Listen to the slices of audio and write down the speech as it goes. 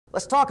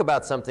Let's talk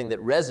about something that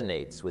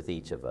resonates with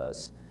each of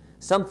us,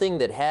 something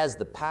that has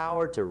the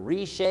power to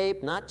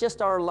reshape not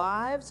just our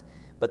lives,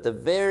 but the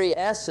very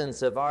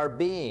essence of our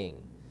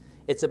being.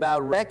 It's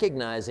about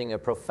recognizing a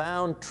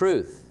profound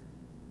truth,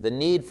 the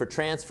need for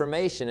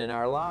transformation in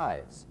our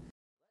lives.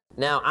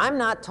 Now, I'm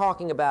not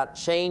talking about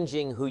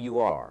changing who you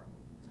are.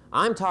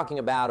 I'm talking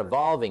about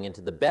evolving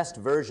into the best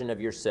version of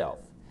yourself.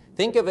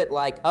 Think of it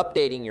like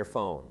updating your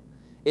phone.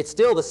 It's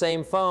still the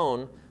same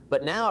phone,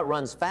 but now it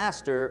runs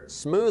faster,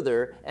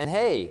 smoother, and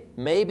hey,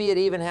 maybe it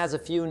even has a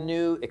few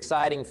new,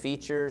 exciting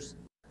features.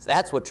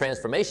 That's what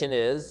transformation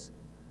is,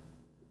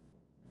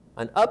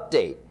 an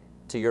update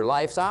to your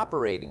life's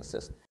operating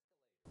system.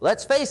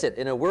 Let's face it,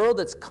 in a world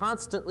that's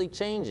constantly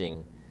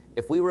changing,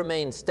 if we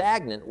remain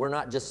stagnant, we're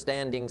not just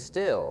standing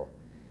still.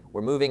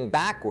 We're moving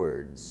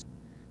backwards.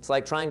 It's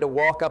like trying to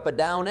walk up a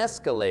down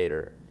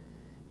escalator.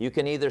 You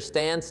can either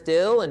stand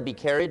still and be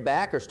carried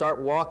back or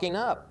start walking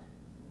up,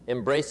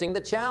 embracing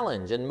the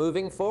challenge and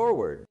moving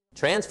forward.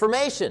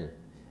 Transformation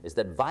is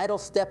that vital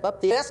step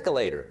up the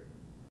escalator.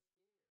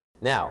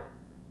 Now,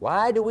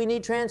 why do we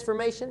need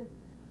transformation?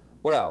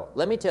 Well,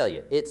 let me tell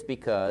you, it's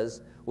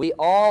because we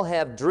all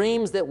have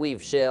dreams that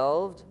we've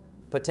shelved,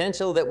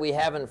 potential that we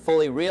haven't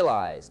fully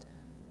realized,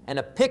 and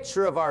a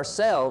picture of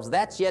ourselves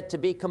that's yet to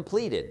be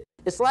completed.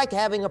 It's like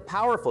having a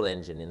powerful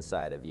engine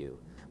inside of you,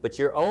 but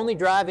you're only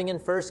driving in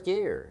first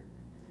gear.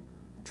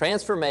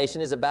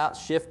 Transformation is about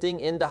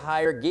shifting into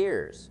higher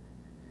gears,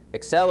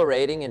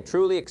 accelerating and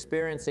truly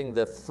experiencing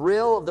the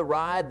thrill of the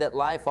ride that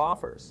life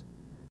offers.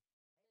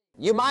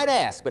 You might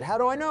ask, but how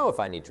do I know if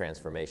I need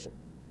transformation?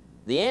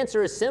 The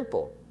answer is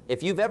simple.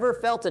 If you've ever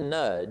felt a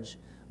nudge,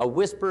 a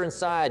whisper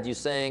inside you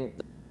saying,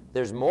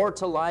 there's more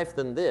to life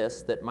than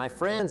this, that, my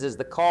friends, is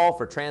the call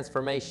for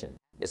transformation.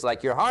 It's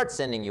like your heart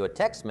sending you a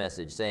text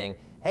message saying,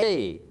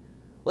 hey,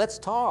 let's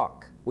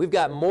talk. We've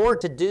got more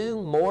to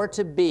do, more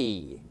to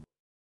be.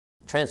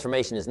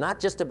 Transformation is not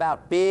just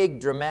about big,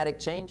 dramatic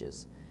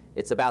changes.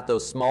 It's about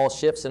those small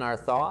shifts in our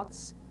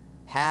thoughts,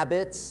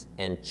 habits,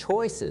 and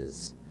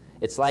choices.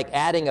 It's like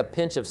adding a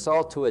pinch of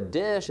salt to a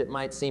dish. It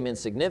might seem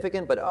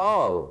insignificant, but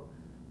oh,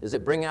 does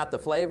it bring out the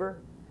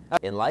flavor?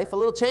 In life, a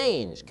little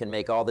change can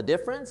make all the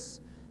difference,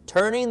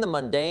 turning the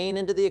mundane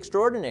into the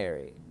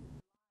extraordinary.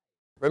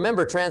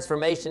 Remember,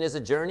 transformation is a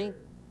journey,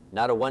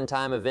 not a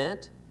one-time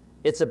event.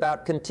 It's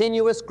about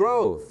continuous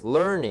growth,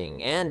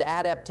 learning, and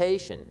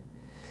adaptation.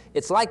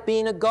 It's like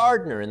being a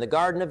gardener in the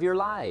garden of your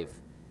life.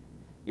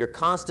 You're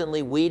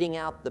constantly weeding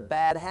out the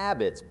bad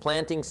habits,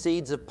 planting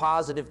seeds of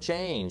positive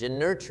change, and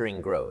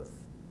nurturing growth.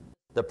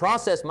 The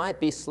process might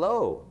be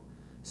slow,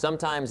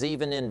 sometimes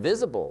even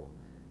invisible,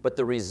 but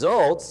the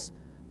results,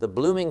 the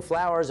blooming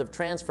flowers of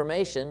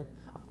transformation,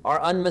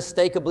 are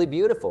unmistakably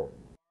beautiful.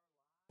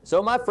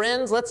 So, my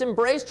friends, let's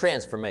embrace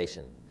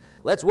transformation.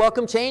 Let's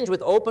welcome change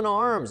with open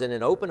arms and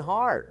an open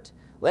heart.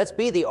 Let's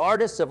be the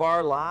artists of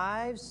our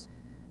lives,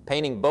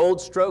 painting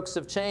bold strokes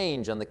of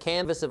change on the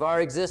canvas of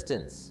our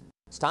existence.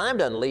 It's time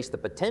to unleash the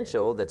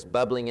potential that's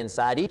bubbling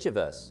inside each of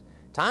us.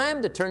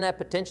 Time to turn that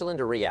potential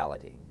into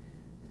reality.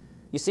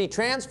 You see,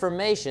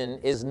 transformation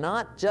is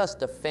not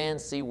just a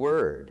fancy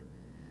word.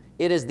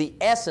 It is the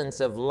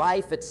essence of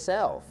life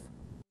itself.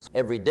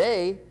 Every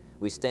day,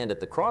 we stand at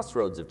the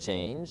crossroads of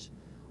change,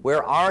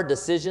 where our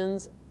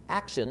decisions,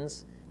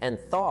 actions, and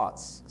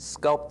thoughts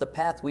sculpt the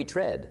path we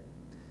tread.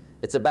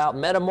 It's about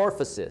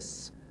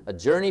metamorphosis, a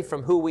journey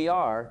from who we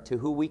are to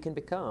who we can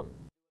become.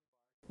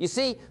 You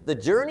see, the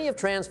journey of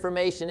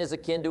transformation is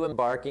akin to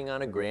embarking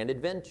on a grand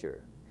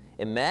adventure.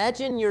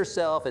 Imagine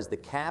yourself as the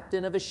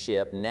captain of a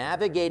ship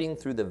navigating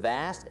through the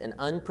vast and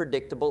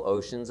unpredictable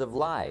oceans of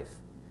life.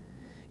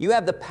 You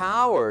have the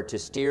power to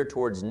steer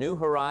towards new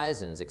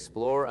horizons,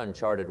 explore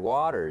uncharted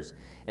waters,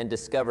 and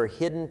discover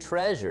hidden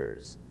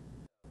treasures.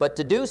 But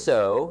to do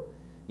so,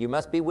 you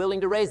must be willing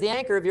to raise the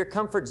anchor of your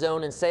comfort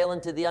zone and sail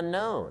into the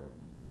unknown.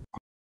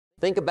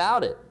 Think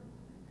about it.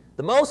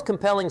 The most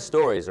compelling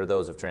stories are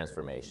those of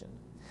transformation.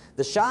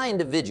 The shy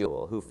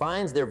individual who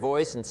finds their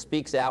voice and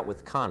speaks out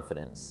with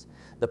confidence.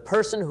 The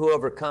person who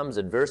overcomes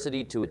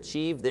adversity to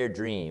achieve their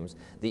dreams.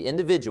 The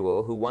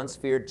individual who once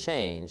feared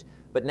change,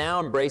 but now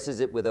embraces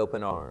it with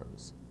open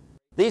arms.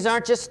 These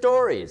aren't just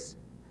stories.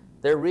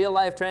 They're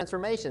real-life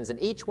transformations,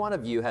 and each one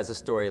of you has a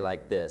story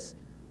like this,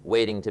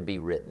 waiting to be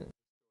written.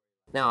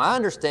 Now, I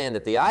understand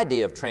that the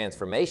idea of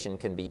transformation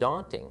can be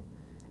daunting.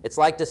 It's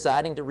like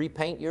deciding to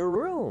repaint your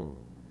room.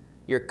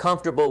 You're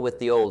comfortable with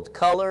the old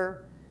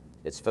color,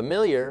 it's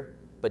familiar,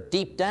 but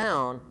deep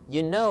down,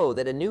 you know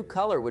that a new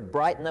color would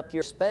brighten up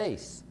your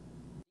space.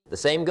 The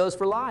same goes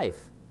for life.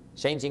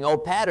 Changing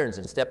old patterns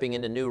and stepping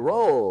into new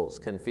roles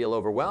can feel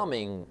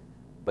overwhelming,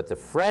 but the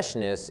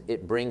freshness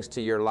it brings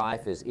to your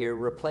life is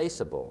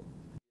irreplaceable.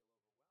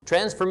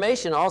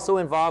 Transformation also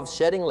involves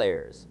shedding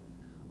layers.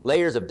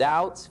 Layers of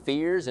doubts,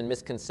 fears, and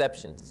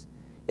misconceptions.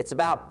 It's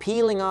about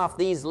peeling off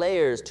these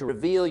layers to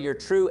reveal your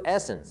true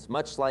essence,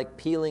 much like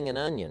peeling an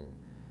onion.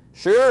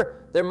 Sure,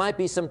 there might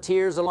be some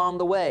tears along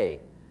the way,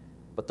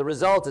 but the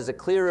result is a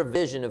clearer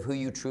vision of who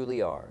you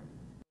truly are.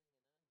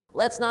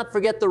 Let's not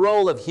forget the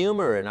role of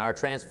humor in our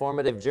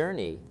transformative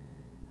journey.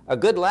 A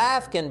good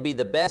laugh can be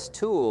the best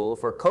tool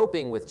for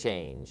coping with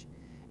change.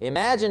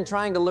 Imagine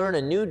trying to learn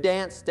a new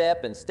dance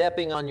step and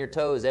stepping on your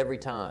toes every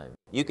time.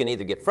 You can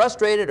either get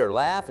frustrated or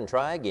laugh and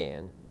try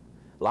again.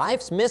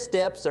 Life's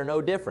missteps are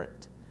no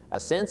different. A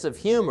sense of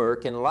humor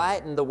can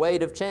lighten the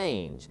weight of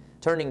change,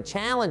 turning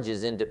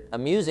challenges into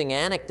amusing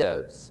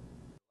anecdotes.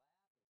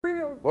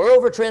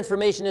 Moreover,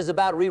 transformation is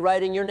about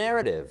rewriting your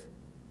narrative.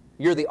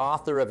 You're the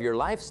author of your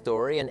life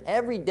story, and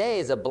every day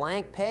is a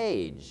blank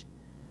page.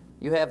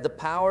 You have the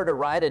power to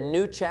write a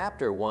new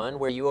chapter, one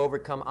where you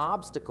overcome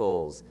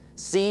obstacles,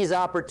 seize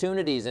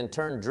opportunities, and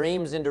turn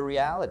dreams into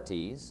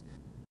realities.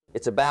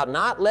 It's about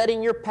not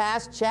letting your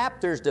past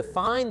chapters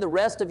define the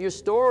rest of your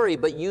story,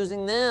 but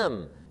using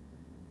them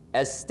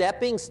as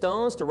stepping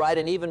stones to write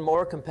an even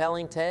more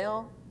compelling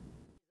tale.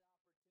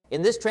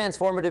 In this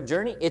transformative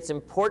journey, it's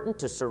important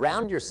to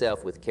surround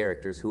yourself with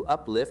characters who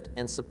uplift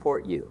and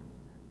support you.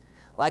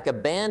 Like a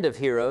band of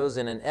heroes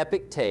in an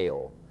epic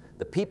tale,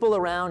 the people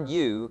around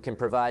you can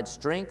provide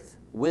strength,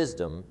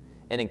 wisdom,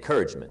 and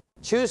encouragement.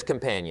 Choose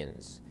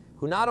companions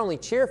who not only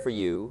cheer for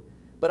you,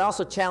 but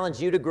also challenge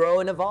you to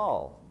grow and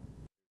evolve.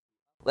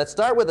 Let's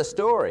start with a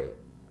story,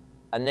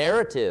 a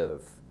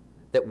narrative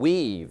that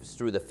weaves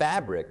through the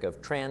fabric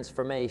of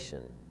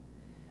transformation.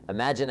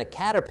 Imagine a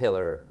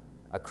caterpillar,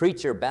 a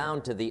creature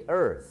bound to the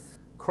earth,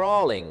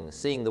 crawling,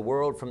 seeing the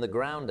world from the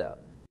ground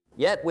up.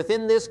 Yet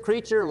within this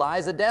creature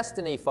lies a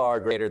destiny far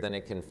greater than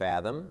it can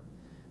fathom,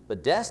 the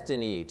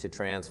destiny to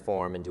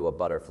transform into a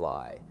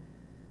butterfly.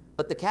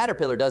 But the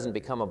caterpillar doesn't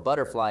become a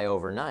butterfly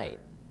overnight.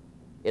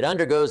 It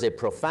undergoes a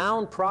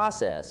profound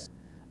process,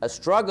 a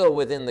struggle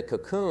within the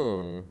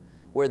cocoon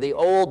where the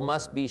old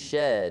must be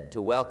shed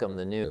to welcome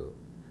the new.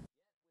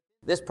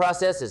 This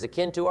process is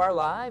akin to our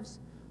lives.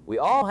 We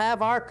all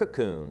have our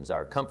cocoons,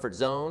 our comfort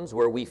zones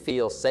where we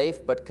feel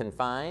safe but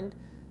confined.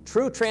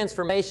 True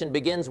transformation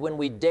begins when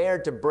we dare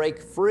to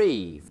break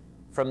free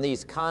from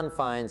these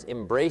confines,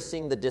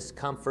 embracing the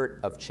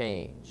discomfort of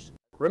change.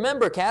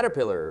 Remember,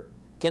 caterpillar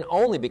can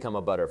only become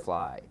a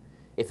butterfly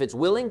if it's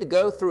willing to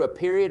go through a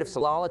period of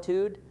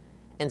solitude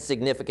and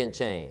significant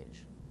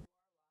change.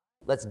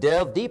 Let's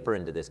delve deeper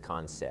into this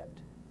concept.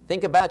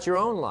 Think about your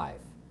own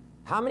life.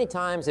 How many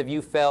times have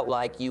you felt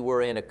like you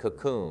were in a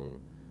cocoon?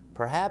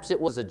 Perhaps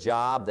it was a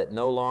job that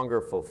no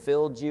longer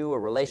fulfilled you, a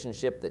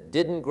relationship that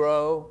didn't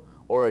grow,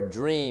 or a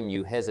dream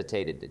you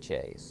hesitated to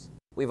chase.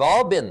 We've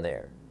all been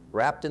there,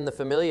 wrapped in the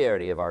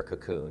familiarity of our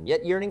cocoon,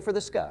 yet yearning for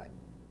the sky.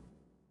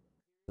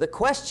 The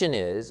question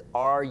is,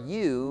 are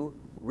you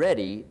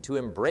ready to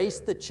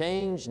embrace the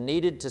change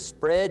needed to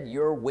spread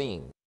your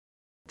wings?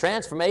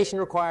 Transformation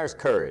requires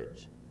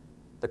courage.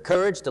 The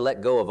courage to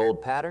let go of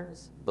old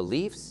patterns,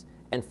 beliefs,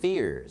 and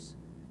fears.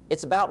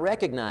 It's about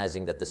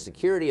recognizing that the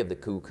security of the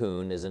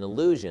cocoon is an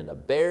illusion, a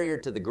barrier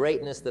to the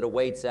greatness that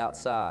awaits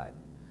outside.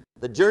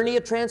 The journey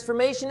of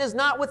transformation is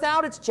not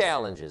without its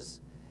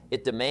challenges.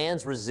 It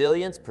demands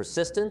resilience,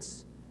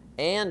 persistence,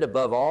 and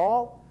above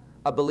all,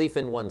 a belief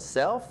in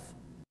oneself.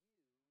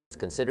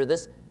 Consider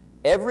this: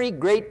 every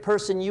great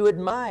person you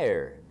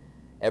admire,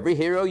 every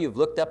hero you've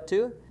looked up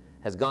to,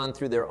 has gone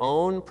through their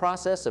own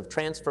process of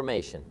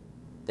transformation.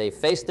 They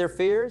faced their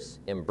fears,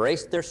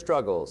 embraced their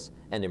struggles,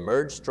 and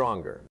emerged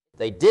stronger.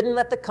 They didn't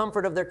let the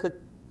comfort of their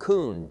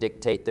cocoon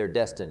dictate their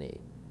destiny.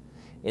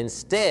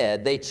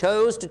 Instead, they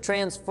chose to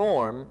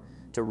transform,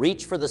 to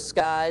reach for the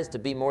skies, to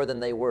be more than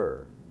they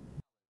were.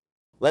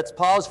 Let's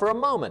pause for a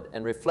moment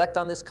and reflect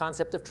on this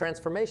concept of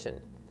transformation.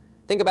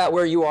 Think about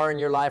where you are in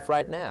your life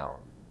right now.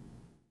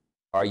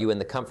 Are you in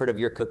the comfort of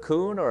your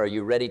cocoon, or are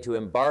you ready to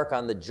embark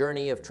on the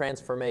journey of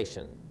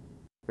transformation?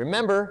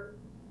 Remember,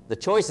 the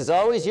choice is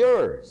always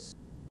yours.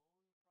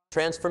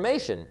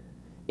 Transformation,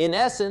 in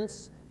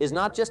essence, is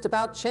not just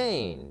about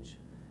change.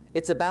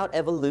 It's about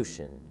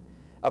evolution,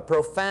 a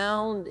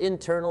profound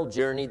internal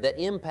journey that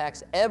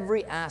impacts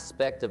every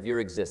aspect of your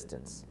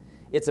existence.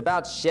 It's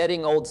about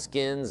shedding old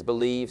skins,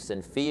 beliefs,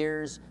 and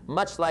fears,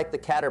 much like the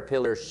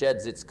caterpillar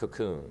sheds its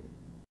cocoon.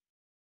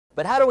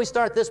 But how do we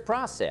start this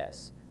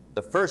process?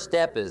 The first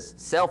step is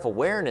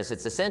self-awareness.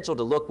 It's essential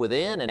to look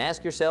within and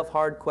ask yourself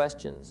hard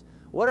questions.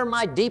 What are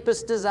my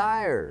deepest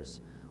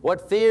desires?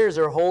 What fears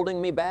are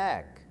holding me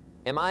back?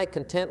 Am I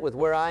content with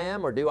where I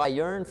am, or do I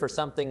yearn for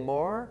something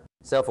more?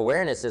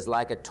 Self-awareness is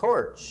like a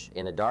torch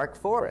in a dark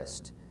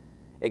forest.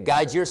 It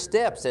guides your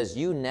steps as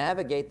you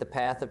navigate the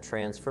path of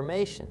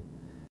transformation.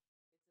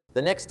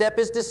 The next step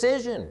is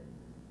decision.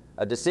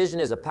 A decision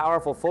is a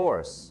powerful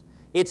force.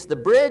 It's the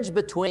bridge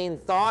between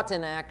thought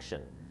and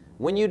action.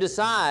 When you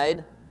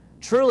decide,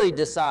 truly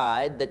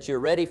decide, that you're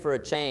ready for a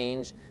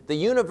change, the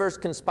universe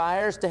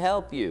conspires to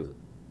help you.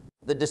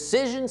 The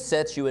decision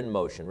sets you in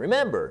motion.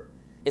 Remember,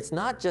 it's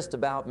not just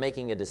about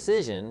making a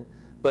decision,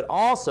 but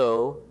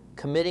also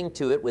committing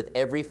to it with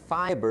every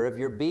fiber of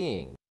your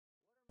being.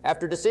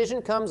 After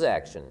decision comes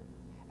action.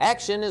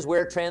 Action is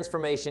where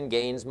transformation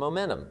gains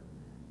momentum.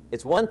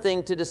 It's one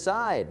thing to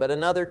decide, but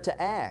another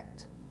to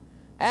act.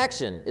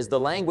 Action is the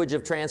language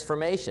of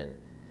transformation.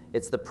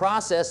 It's the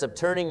process of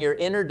turning your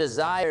inner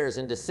desires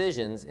and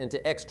decisions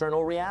into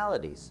external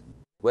realities.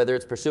 Whether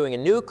it's pursuing a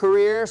new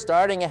career,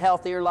 starting a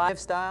healthier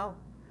lifestyle,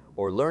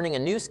 or learning a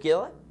new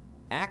skill,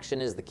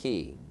 action is the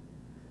key.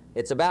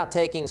 It's about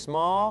taking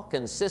small,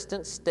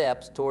 consistent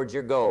steps towards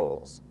your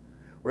goals.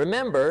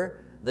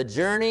 Remember, the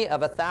journey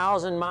of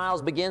 1,000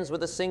 miles begins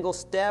with a single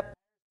step.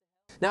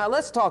 Now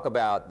let's talk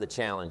about the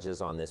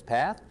challenges on this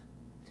path.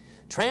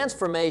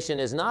 Transformation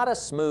is not a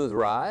smooth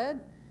ride.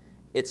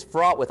 It's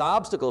fraught with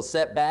obstacles,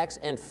 setbacks,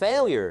 and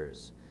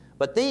failures.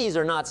 But these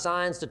are not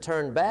signs to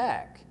turn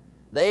back.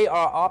 They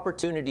are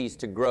opportunities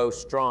to grow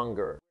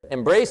stronger.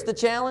 Embrace the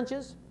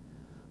challenges.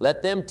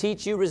 Let them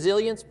teach you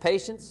resilience,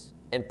 patience,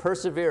 and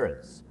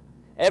perseverance.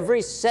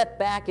 Every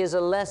setback is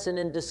a lesson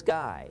in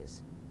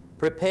disguise,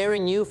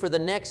 preparing you for the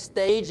next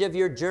stage of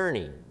your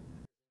journey.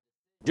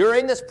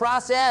 During this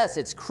process,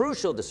 it's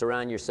crucial to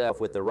surround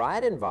yourself with the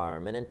right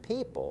environment and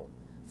people.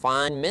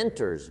 Find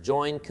mentors,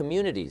 join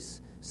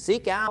communities,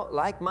 seek out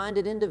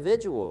like-minded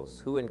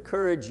individuals who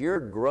encourage your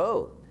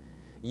growth.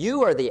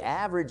 You are the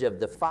average of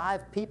the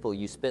 5 people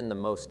you spend the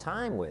most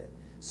time with,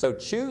 so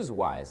choose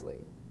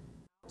wisely.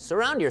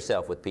 Surround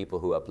yourself with people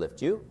who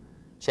uplift you,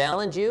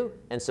 challenge you,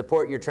 and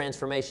support your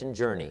transformation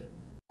journey.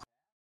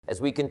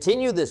 As we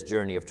continue this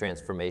journey of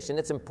transformation,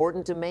 it's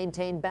important to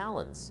maintain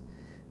balance.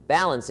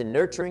 Balance in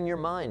nurturing your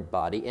mind,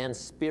 body, and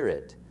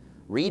spirit.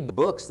 Read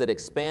books that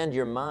expand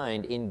your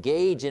mind,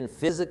 engage in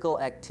physical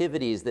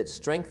activities that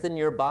strengthen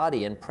your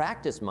body, and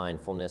practice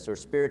mindfulness or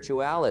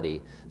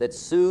spirituality that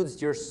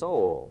soothes your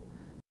soul.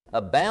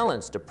 A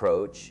balanced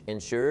approach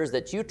ensures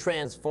that you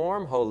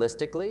transform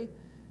holistically,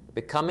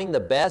 becoming the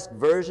best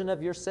version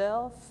of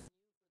yourself.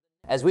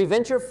 As we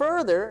venture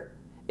further,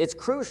 it's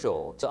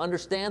crucial to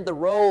understand the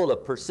role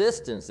of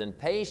persistence and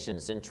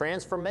patience in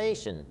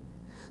transformation.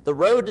 The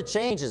road to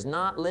change is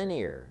not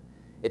linear.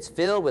 It's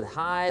filled with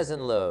highs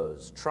and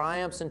lows,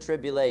 triumphs and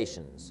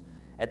tribulations.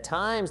 At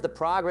times, the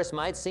progress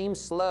might seem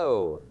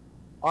slow,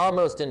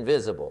 almost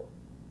invisible.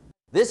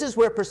 This is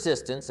where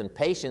persistence and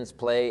patience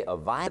play a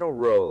vital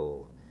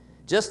role.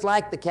 Just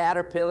like the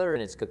caterpillar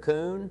in its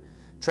cocoon,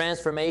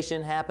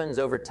 transformation happens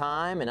over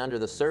time and under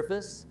the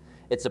surface.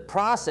 It's a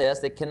process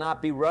that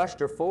cannot be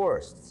rushed or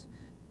forced.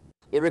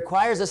 It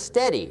requires a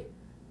steady,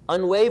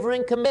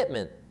 unwavering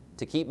commitment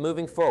to keep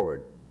moving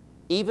forward,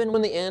 even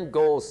when the end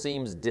goal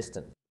seems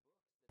distant.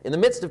 In the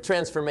midst of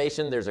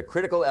transformation, there's a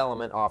critical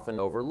element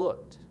often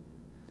overlooked.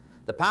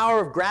 The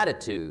power of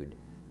gratitude.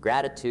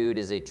 Gratitude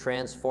is a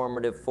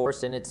transformative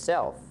force in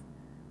itself.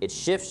 It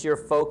shifts your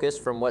focus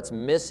from what's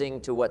missing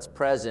to what's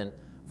present,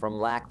 from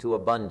lack to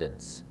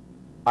abundance.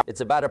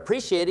 It's about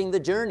appreciating the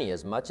journey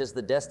as much as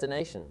the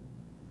destination.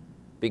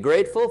 Be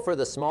grateful for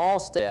the small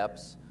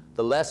steps,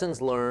 the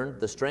lessons learned,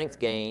 the strength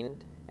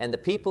gained, and the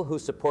people who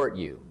support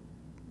you.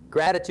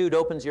 Gratitude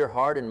opens your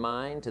heart and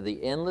mind to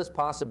the endless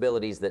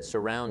possibilities that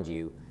surround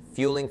you,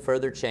 fueling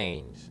further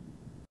change.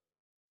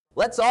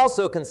 Let's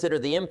also consider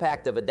the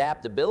impact of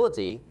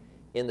adaptability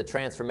in the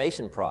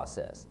transformation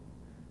process.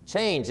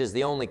 Change is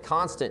the only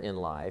constant in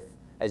life.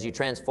 As you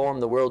transform,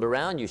 the world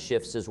around you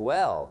shifts as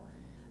well.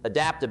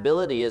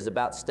 Adaptability is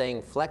about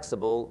staying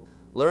flexible,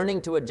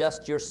 learning to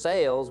adjust your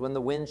sails when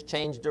the winds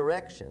change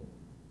direction.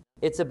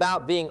 It's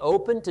about being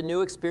open to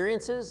new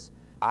experiences,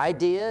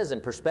 ideas,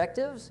 and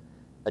perspectives.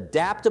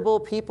 Adaptable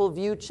people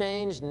view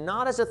change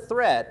not as a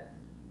threat,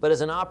 but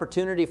as an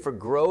opportunity for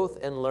growth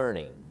and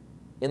learning.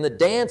 In the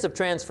dance of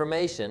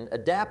transformation,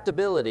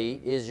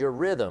 adaptability is your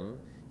rhythm,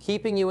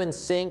 keeping you in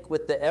sync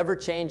with the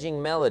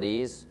ever-changing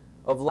melodies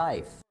of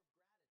life.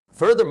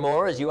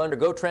 Furthermore, as you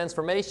undergo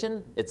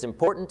transformation, it's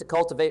important to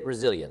cultivate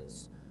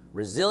resilience.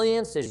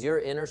 Resilience is your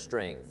inner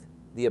strength,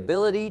 the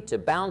ability to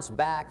bounce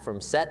back from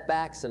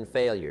setbacks and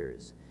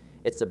failures.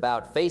 It's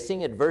about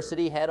facing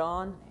adversity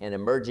head-on and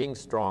emerging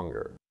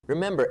stronger.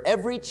 Remember,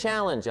 every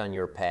challenge on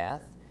your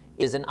path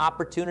is an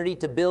opportunity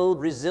to build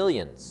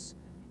resilience.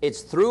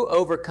 It's through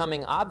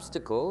overcoming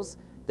obstacles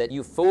that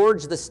you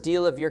forge the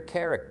steel of your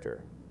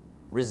character.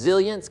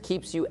 Resilience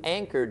keeps you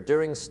anchored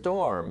during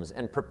storms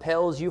and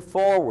propels you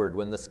forward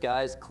when the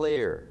sky's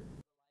clear.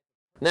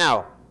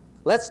 Now,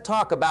 let's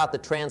talk about the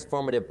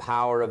transformative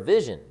power of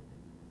vision.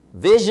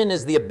 Vision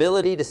is the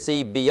ability to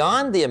see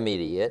beyond the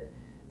immediate,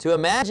 to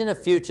imagine a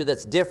future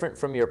that's different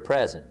from your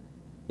present.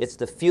 It's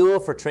the fuel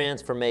for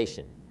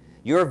transformation.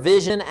 Your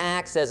vision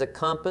acts as a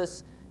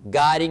compass,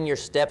 guiding your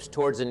steps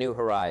towards a new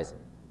horizon.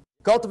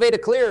 Cultivate a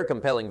clear,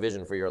 compelling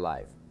vision for your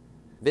life.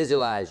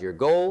 Visualize your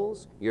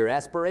goals, your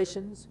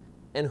aspirations,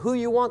 and who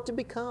you want to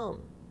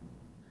become.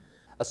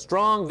 A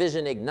strong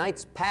vision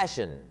ignites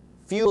passion,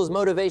 fuels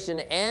motivation,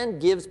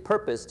 and gives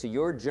purpose to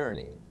your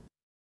journey.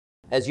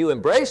 As you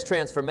embrace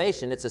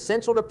transformation, it's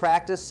essential to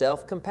practice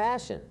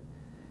self-compassion.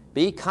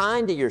 Be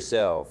kind to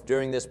yourself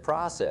during this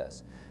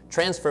process.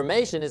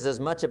 Transformation is as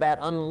much about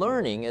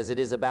unlearning as it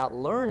is about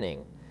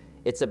learning.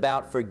 It's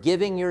about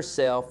forgiving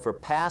yourself for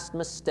past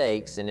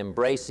mistakes and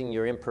embracing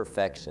your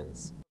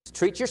imperfections.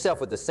 Treat yourself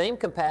with the same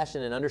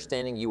compassion and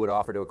understanding you would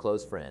offer to a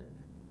close friend.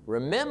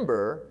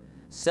 Remember,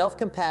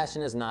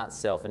 self-compassion is not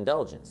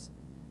self-indulgence.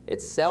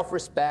 It's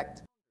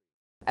self-respect,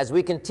 As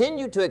we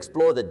continue to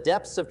explore the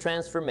depths of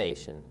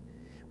transformation,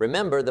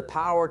 remember the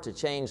power to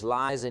change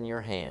lies in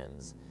your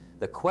hands.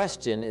 The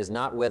question is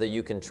not whether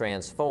you can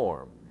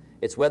transform.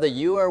 It's whether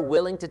you are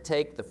willing to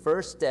take the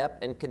first step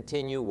and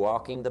continue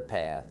walking the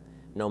path,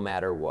 no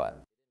matter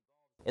what.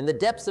 In the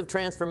depths of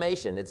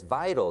transformation, it's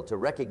vital to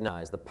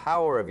recognize the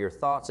power of your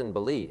thoughts and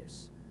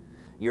beliefs.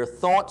 Your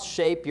thoughts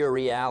shape your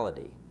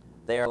reality.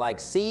 They are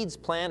like seeds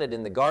planted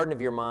in the garden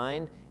of your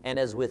mind, and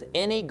as with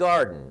any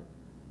garden,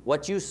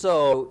 what you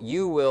sow,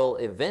 you will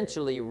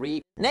eventually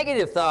reap.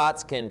 Negative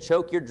thoughts can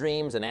choke your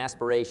dreams and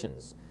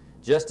aspirations,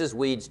 just as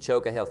weeds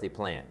choke a healthy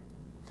plant.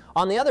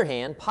 On the other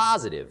hand,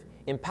 positive,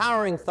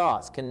 empowering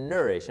thoughts can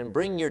nourish and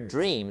bring your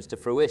dreams to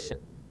fruition.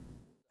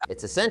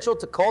 It's essential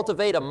to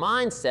cultivate a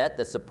mindset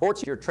that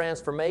supports your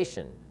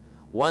transformation,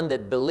 one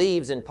that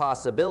believes in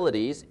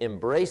possibilities,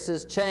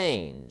 embraces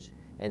change,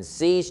 and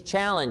sees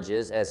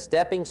challenges as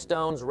stepping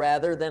stones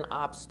rather than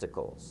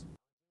obstacles.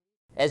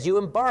 As you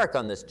embark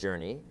on this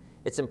journey,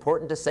 it's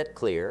important to set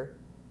clear,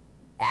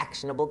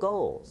 actionable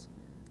goals.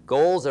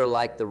 Goals are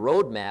like the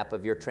roadmap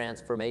of your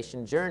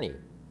transformation journey.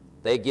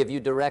 They give you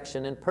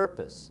direction and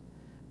purpose.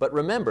 But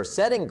remember,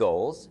 setting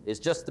goals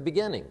is just the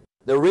beginning.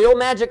 The real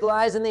magic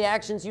lies in the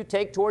actions you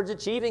take towards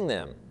achieving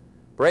them.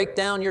 Break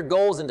down your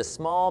goals into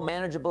small,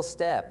 manageable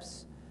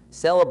steps.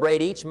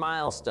 Celebrate each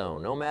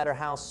milestone, no matter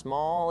how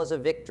small, as a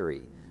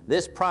victory.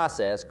 This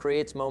process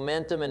creates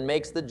momentum and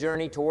makes the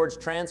journey towards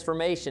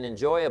transformation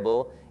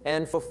enjoyable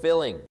and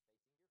fulfilling.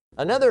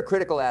 Another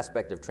critical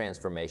aspect of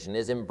transformation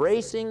is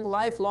embracing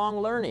lifelong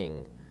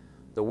learning.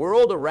 The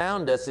world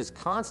around us is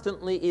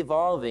constantly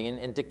evolving,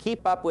 and to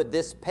keep up with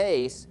this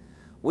pace,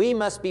 we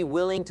must be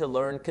willing to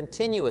learn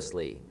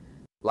continuously.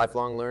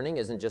 Lifelong learning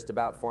isn't just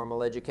about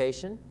formal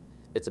education.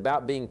 It's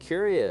about being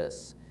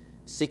curious,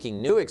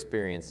 seeking new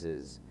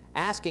experiences,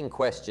 asking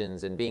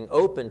questions, and being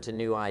open to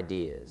new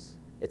ideas.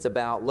 It's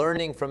about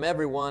learning from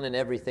everyone and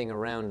everything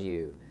around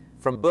you,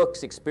 from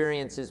books,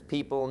 experiences,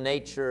 people,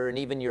 nature, and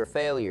even your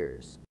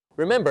failures.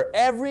 Remember,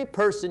 every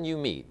person you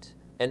meet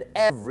and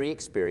every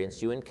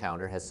experience you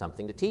encounter has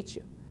something to teach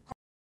you.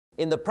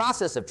 In the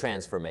process of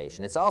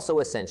transformation, it's also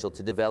essential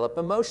to develop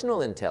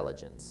emotional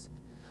intelligence.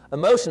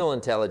 Emotional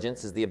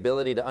intelligence is the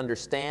ability to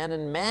understand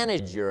and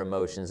manage your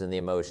emotions and the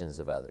emotions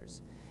of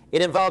others.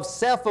 It involves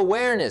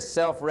self-awareness,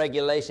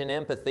 self-regulation,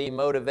 empathy,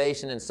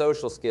 motivation, and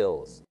social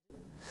skills.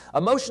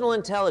 Emotional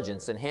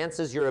intelligence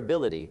enhances your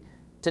ability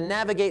to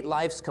navigate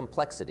life's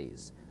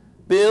complexities,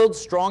 build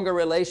stronger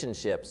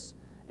relationships,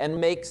 and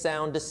make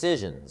sound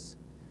decisions.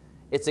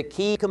 It's a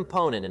key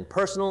component in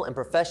personal and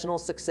professional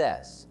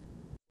success.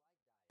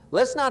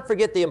 Let's not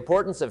forget the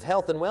importance of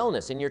health and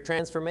wellness in your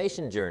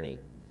transformation journey.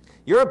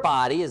 Your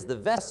body is the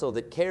vessel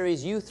that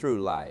carries you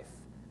through life.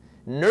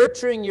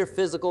 Nurturing your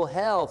physical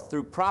health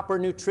through proper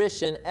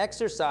nutrition,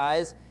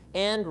 exercise,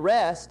 and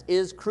rest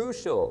is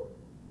crucial.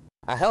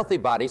 A healthy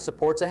body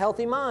supports a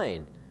healthy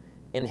mind,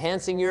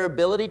 enhancing your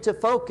ability to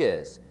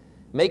focus,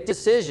 make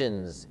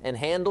decisions, and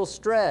handle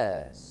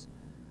stress.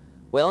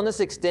 Wellness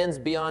extends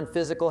beyond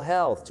physical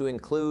health to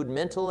include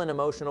mental and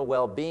emotional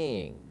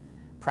well-being.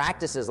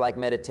 Practices like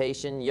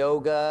meditation,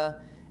 yoga,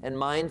 and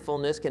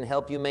mindfulness can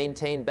help you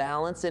maintain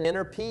balance and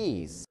inner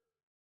peace.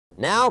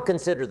 Now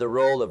consider the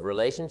role of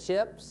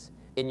relationships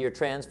in your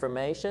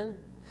transformation.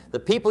 The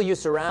people you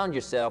surround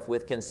yourself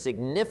with can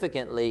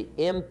significantly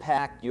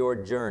impact your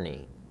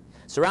journey.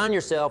 Surround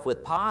yourself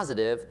with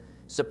positive,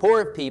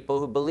 supportive people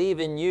who believe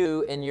in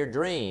you and your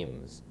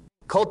dreams.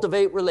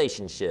 Cultivate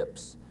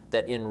relationships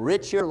that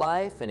enrich your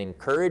life and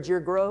encourage your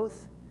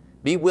growth.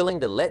 Be willing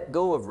to let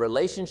go of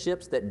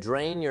relationships that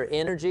drain your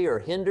energy or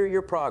hinder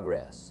your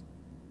progress.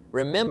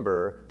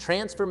 Remember,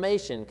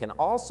 transformation can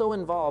also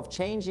involve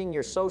changing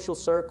your social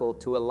circle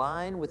to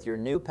align with your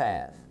new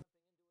path.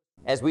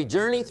 As we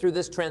journey through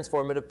this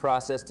transformative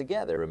process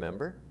together,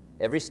 remember,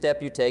 every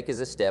step you take is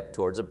a step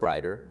towards a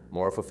brighter,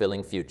 more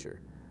fulfilling future.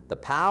 The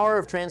power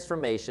of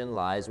transformation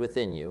lies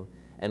within you,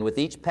 and with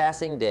each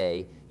passing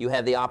day, you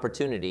have the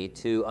opportunity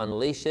to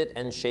unleash it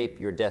and shape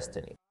your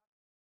destiny.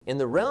 In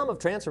the realm of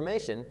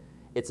transformation,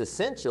 it's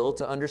essential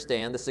to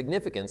understand the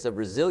significance of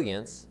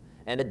resilience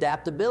and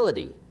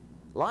adaptability.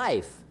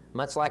 Life,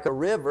 much like a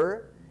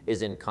river,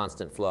 is in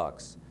constant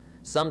flux,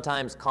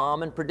 sometimes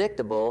calm and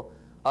predictable,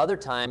 other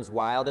times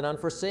wild and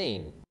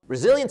unforeseen.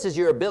 Resilience is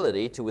your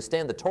ability to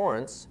withstand the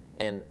torrents,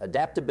 and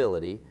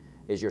adaptability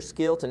is your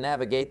skill to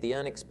navigate the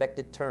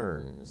unexpected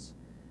turns.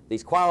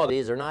 These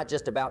qualities are not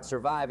just about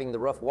surviving the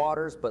rough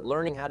waters, but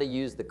learning how to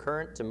use the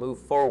current to move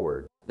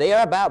forward. They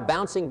are about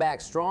bouncing back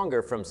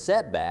stronger from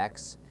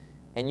setbacks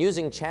and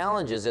using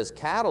challenges as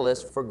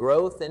catalysts for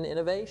growth and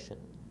innovation.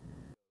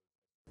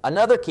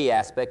 Another key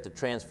aspect of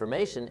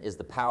transformation is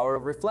the power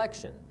of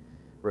reflection.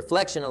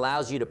 Reflection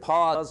allows you to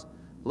pause,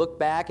 look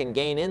back, and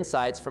gain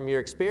insights from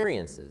your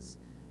experiences.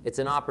 It's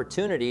an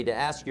opportunity to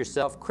ask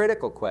yourself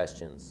critical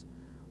questions.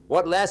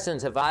 What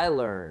lessons have I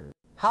learned?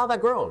 How have I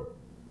grown?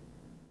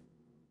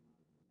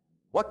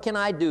 What can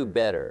I do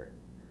better?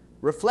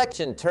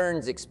 Reflection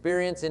turns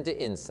experience into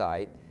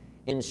insight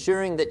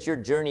ensuring that your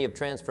journey of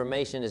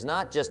transformation is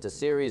not just a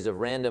series of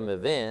random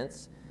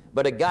events,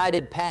 but a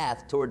guided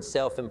path towards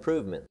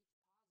self-improvement.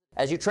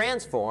 As you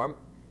transform,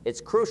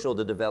 it's crucial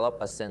to develop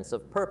a sense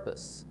of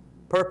purpose.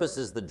 Purpose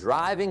is the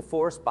driving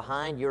force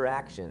behind your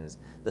actions,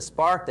 the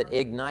spark that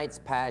ignites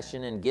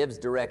passion and gives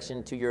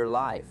direction to your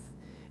life.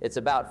 It's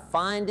about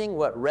finding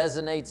what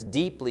resonates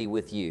deeply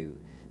with you,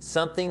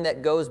 something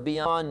that goes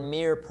beyond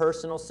mere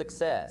personal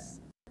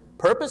success.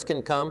 Purpose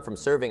can come from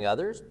serving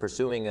others,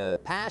 pursuing a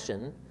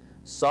passion,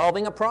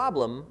 solving a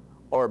problem,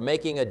 or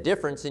making a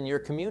difference in your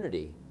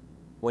community.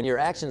 When your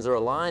actions are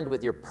aligned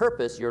with your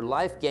purpose, your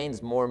life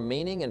gains more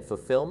meaning and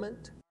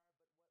fulfillment.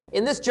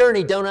 In this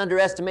journey, don't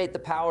underestimate the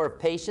power of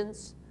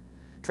patience.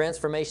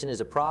 Transformation is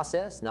a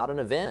process, not an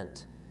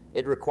event.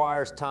 It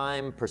requires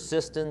time,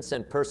 persistence,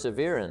 and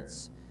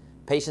perseverance.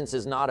 Patience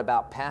is not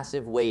about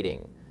passive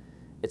waiting.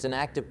 It's an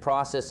active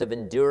process of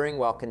enduring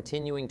while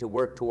continuing to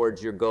work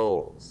towards your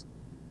goals.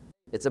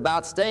 It's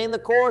about staying the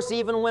course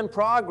even when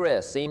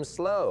progress seems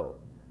slow.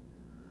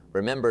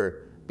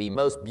 Remember, the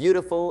most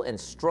beautiful and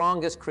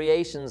strongest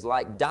creations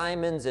like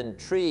diamonds and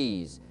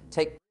trees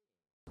take.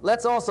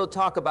 Let's also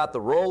talk about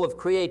the role of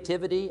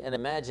creativity and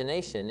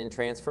imagination in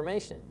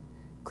transformation.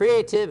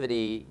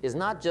 Creativity is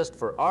not just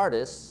for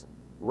artists,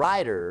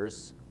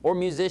 writers, or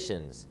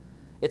musicians.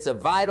 It's a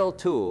vital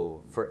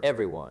tool for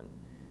everyone.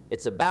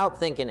 It's about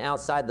thinking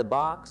outside the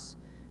box,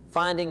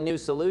 finding new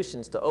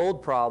solutions to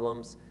old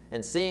problems,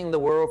 and seeing the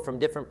world from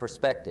different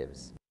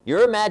perspectives.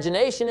 Your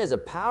imagination is a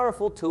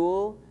powerful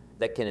tool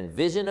that can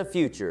envision a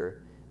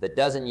future that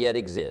doesn't yet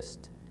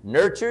exist.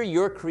 Nurture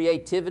your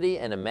creativity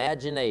and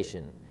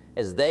imagination,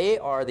 as they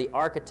are the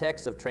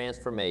architects of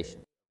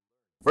transformation.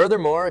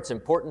 Furthermore, it's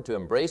important to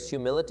embrace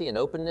humility and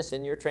openness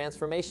in your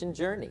transformation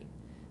journey.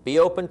 Be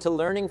open to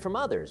learning from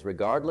others,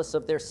 regardless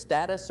of their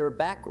status or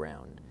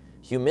background.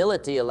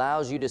 Humility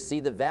allows you to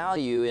see the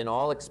value in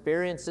all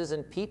experiences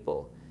and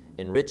people,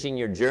 enriching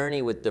your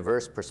journey with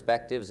diverse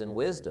perspectives and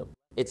wisdom.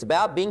 It's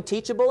about being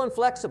teachable and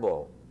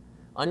flexible,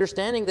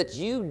 understanding that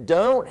you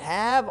don't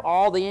have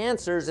all the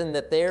answers and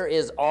that there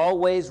is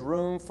always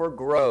room for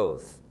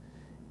growth.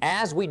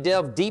 As we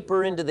delve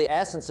deeper into the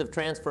essence of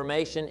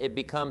transformation, it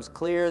becomes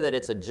clear that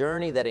it's a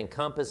journey that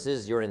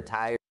encompasses your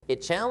entire.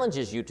 It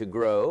challenges you to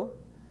grow,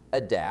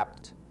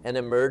 adapt, and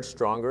emerge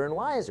stronger and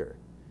wiser.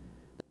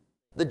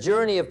 The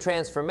journey of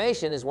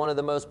transformation is one of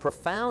the most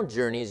profound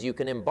journeys you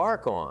can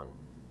embark on.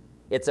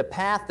 It's a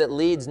path that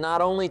leads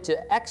not only to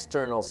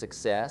external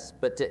success,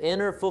 but to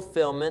inner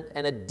fulfillment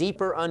and a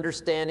deeper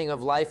understanding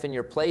of life and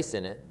your place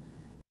in it.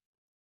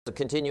 So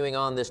continuing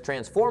on this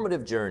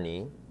transformative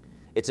journey,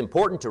 it's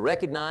important to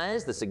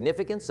recognize the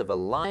significance of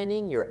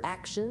aligning your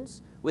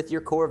actions with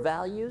your core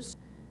values.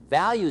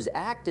 Values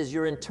act as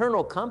your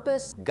internal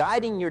compass,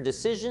 guiding your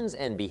decisions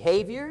and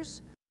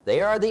behaviors.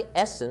 They are the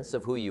essence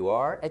of who you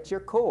are at your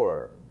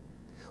core.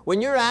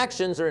 When your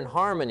actions are in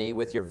harmony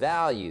with your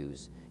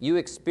values, you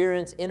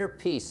experience inner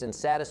peace and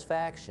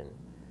satisfaction.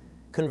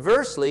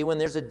 Conversely, when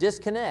there's a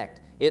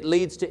disconnect, it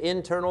leads to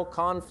internal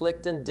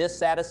conflict and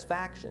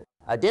dissatisfaction.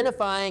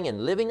 Identifying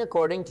and living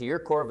according to your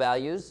core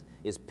values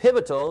is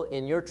pivotal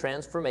in your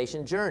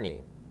transformation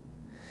journey.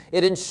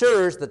 It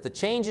ensures that the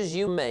changes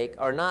you make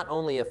are not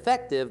only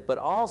effective, but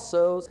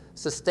also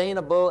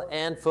sustainable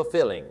and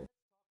fulfilling.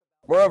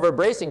 Moreover,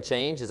 embracing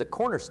change is a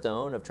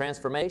cornerstone of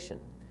transformation.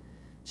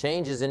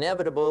 Change is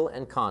inevitable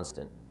and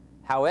constant.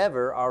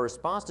 However, our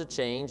response to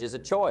change is a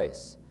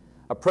choice.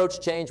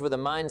 Approach change with a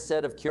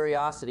mindset of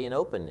curiosity and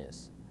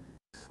openness.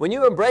 When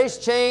you embrace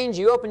change,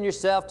 you open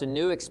yourself to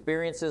new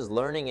experiences,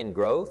 learning, and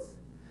growth.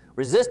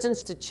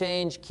 Resistance to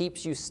change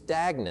keeps you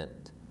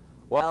stagnant,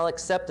 while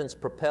acceptance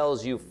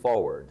propels you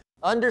forward.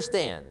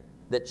 Understand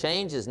that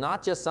change is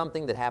not just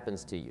something that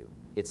happens to you.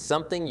 It's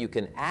something you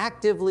can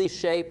actively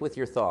shape with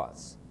your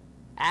thoughts,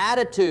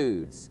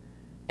 attitudes,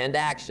 and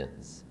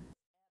actions.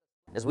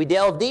 As we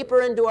delve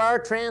deeper into our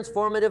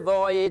transformative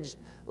voyage,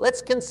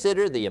 let's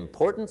consider the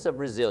importance of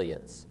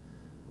resilience.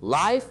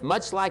 Life,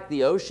 much like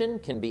the ocean,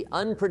 can be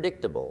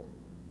unpredictable,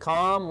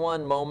 calm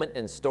one moment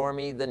and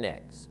stormy the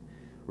next.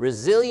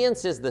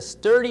 Resilience is the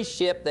sturdy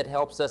ship that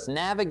helps us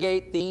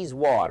navigate these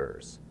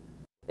waters.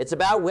 It's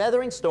about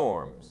weathering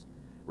storms,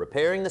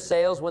 repairing the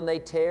sails when they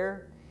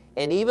tear,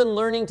 and even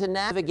learning to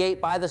navigate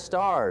by the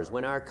stars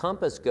when our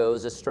compass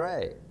goes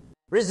astray.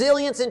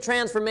 Resilience in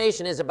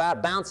transformation is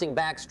about bouncing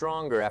back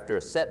stronger after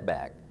a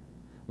setback,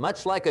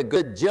 much like a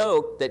good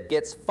joke that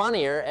gets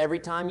funnier every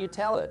time you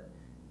tell it,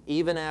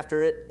 even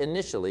after it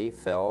initially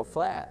fell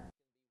flat.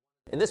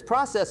 In this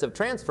process of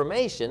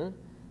transformation,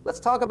 let's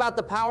talk about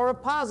the power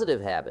of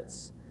positive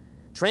habits.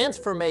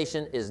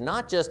 Transformation is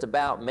not just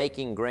about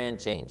making grand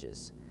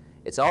changes.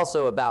 It's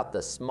also about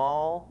the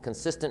small,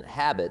 consistent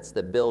habits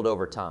that build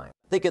over time.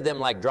 Think of them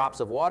like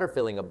drops of water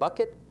filling a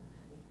bucket.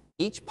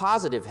 Each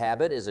positive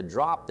habit is a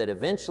drop that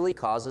eventually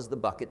causes the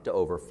bucket to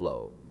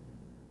overflow.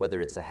 Whether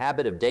it's a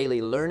habit of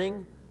daily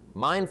learning,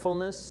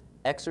 mindfulness,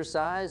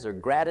 exercise, or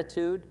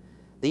gratitude,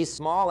 these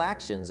small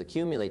actions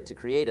accumulate to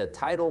create a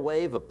tidal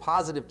wave of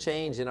positive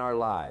change in our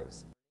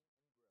lives.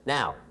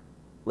 Now,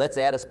 Let's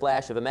add a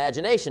splash of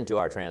imagination to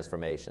our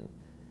transformation.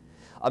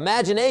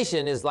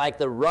 Imagination is like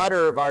the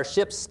rudder of our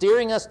ship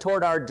steering us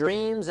toward our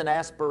dreams and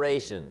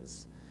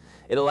aspirations.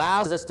 It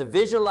allows us to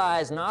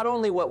visualize not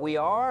only what we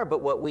are,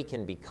 but what we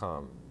can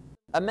become.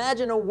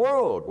 Imagine a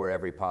world where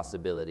every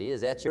possibility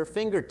is at your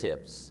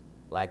fingertips,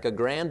 like a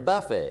grand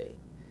buffet.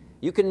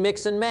 You can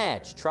mix and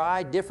match,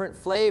 try different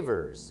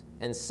flavors,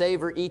 and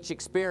savor each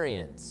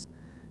experience.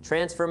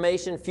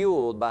 Transformation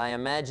fueled by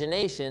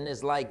imagination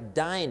is like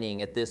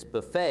dining at this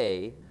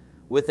buffet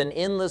with an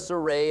endless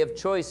array of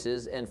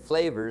choices and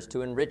flavors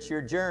to enrich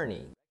your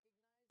journey.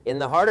 In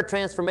the heart of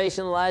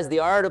transformation lies the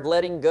art of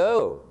letting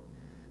go.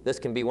 This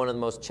can be one of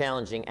the most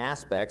challenging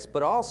aspects,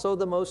 but also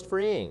the most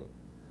freeing.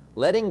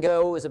 Letting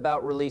go is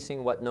about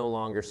releasing what no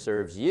longer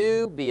serves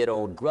you, be it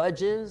old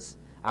grudges,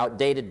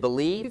 outdated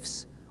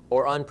beliefs,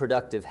 or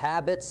unproductive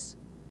habits.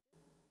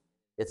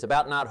 It's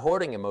about not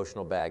hoarding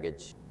emotional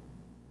baggage.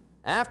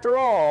 After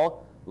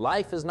all,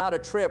 life is not a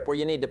trip where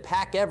you need to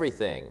pack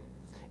everything.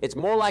 It's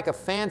more like a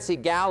fancy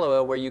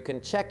gala where you can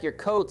check your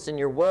coats and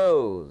your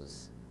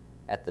woes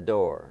at the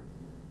door.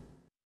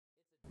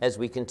 As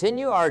we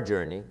continue our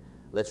journey,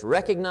 let's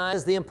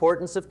recognize the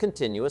importance of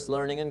continuous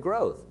learning and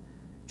growth.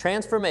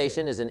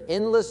 Transformation is an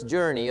endless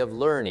journey of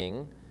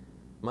learning,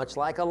 much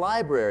like a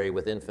library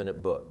with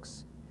infinite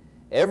books.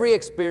 Every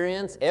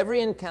experience,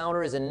 every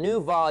encounter is a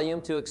new volume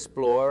to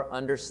explore,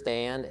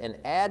 understand, and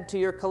add to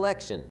your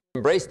collection.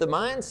 Embrace the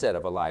mindset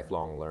of a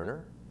lifelong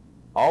learner,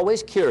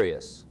 always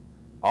curious,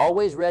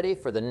 always ready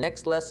for the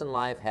next lesson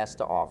life has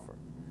to offer.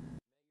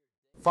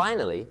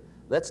 Finally,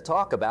 let's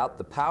talk about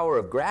the power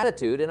of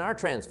gratitude in our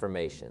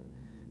transformation.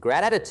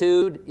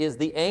 Gratitude is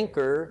the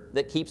anchor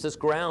that keeps us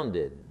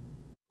grounded.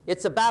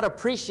 It's about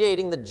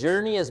appreciating the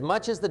journey as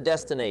much as the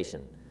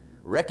destination,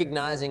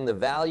 recognizing the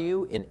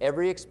value in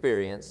every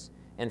experience,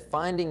 and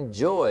finding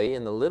joy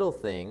in the little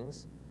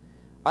things,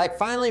 like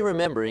finally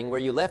remembering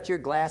where you left your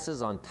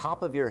glasses on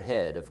top of your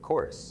head, of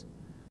course.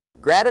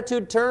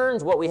 Gratitude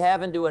turns what we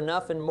have into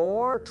enough and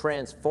more,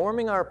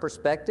 transforming our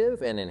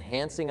perspective and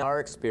enhancing our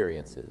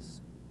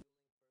experiences.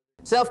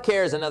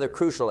 Self-care is another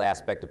crucial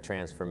aspect of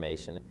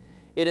transformation.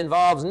 It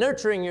involves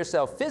nurturing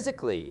yourself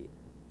physically,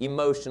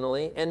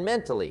 emotionally, and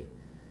mentally.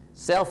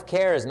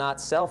 Self-care is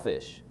not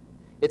selfish.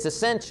 It's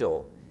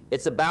essential.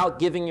 It's about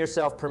giving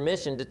yourself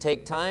permission to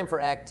take time for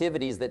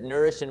activities that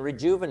nourish and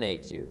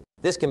rejuvenate you.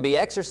 This can be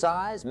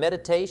exercise,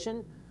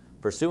 meditation,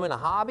 pursuing a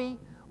hobby,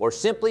 or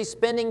simply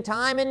spending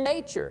time in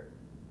nature.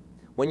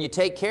 When you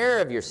take care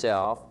of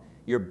yourself,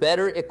 you're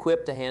better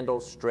equipped to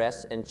handle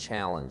stress and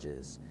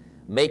challenges,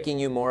 making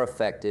you more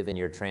effective in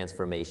your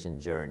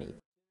transformation journey.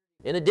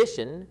 In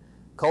addition,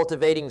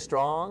 cultivating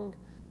strong,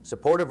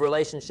 supportive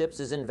relationships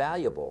is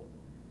invaluable.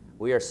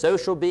 We are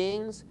social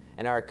beings,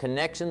 and our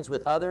connections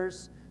with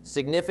others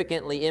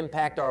significantly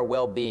impact our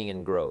well-being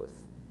and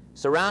growth.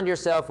 Surround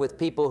yourself with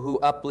people who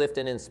uplift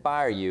and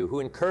inspire you,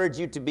 who encourage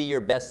you to be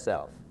your best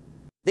self.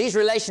 These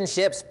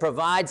relationships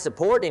provide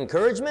support,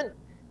 encouragement,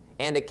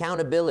 and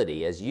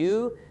accountability as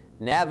you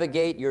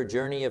navigate your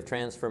journey of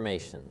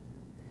transformation.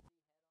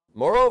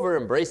 Moreover,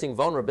 embracing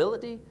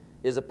vulnerability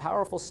is a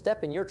powerful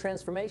step in your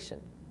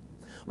transformation.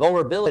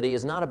 Vulnerability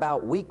is not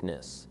about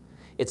weakness.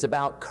 It's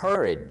about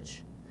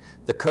courage.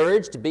 The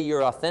courage to be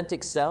your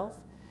authentic self,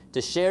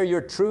 to share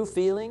your true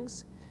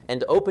feelings, and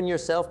to open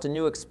yourself to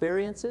new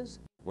experiences.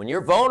 When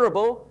you're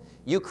vulnerable,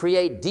 you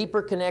create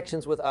deeper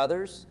connections with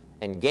others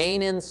and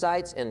gain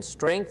insights and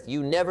strength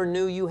you never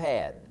knew you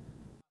had.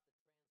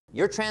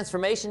 Your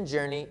transformation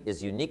journey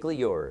is uniquely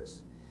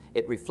yours.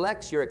 It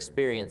reflects your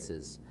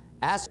experiences,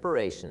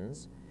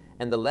 aspirations,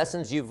 and the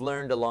lessons you've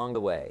learned along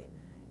the way.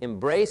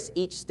 Embrace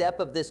each step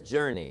of this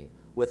journey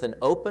with an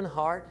open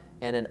heart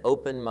and an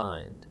open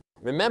mind.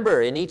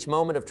 Remember, in each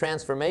moment of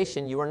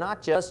transformation, you are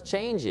not just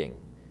changing.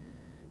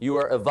 You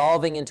are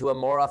evolving into a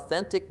more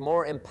authentic,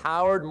 more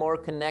empowered, more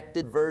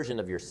connected version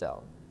of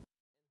yourself.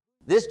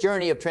 This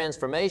journey of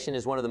transformation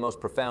is one of the most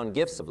profound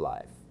gifts of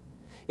life.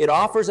 It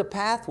offers a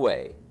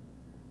pathway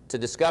to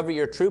discover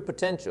your true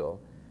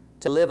potential,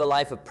 to live a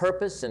life of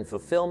purpose and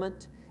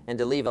fulfillment, and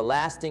to leave a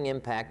lasting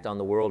impact on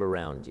the world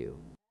around you.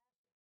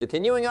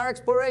 Continuing our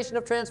exploration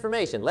of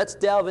transformation, let's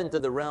delve into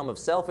the realm of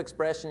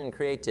self-expression and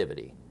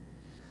creativity.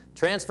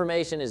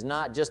 Transformation is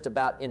not just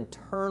about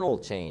internal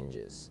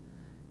changes.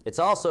 It's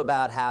also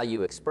about how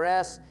you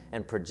express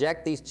and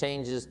project these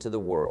changes to the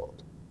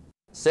world.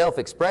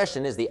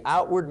 Self-expression is the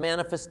outward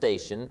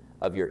manifestation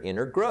of your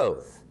inner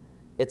growth.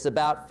 It's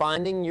about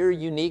finding your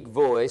unique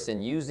voice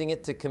and using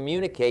it to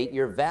communicate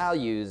your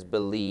values,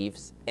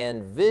 beliefs,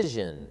 and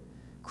vision.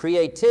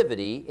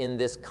 Creativity, in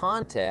this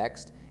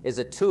context, is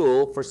a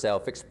tool for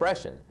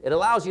self-expression. It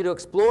allows you to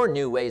explore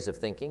new ways of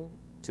thinking,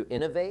 to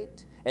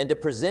innovate, and to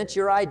present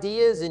your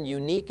ideas in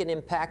unique and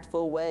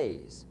impactful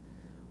ways.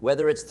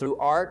 Whether it's through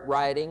art,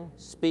 writing,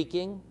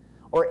 speaking,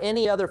 or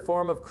any other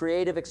form of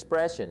creative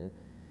expression,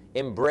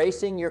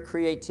 embracing your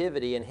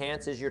creativity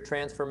enhances your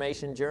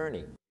transformation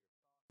journey.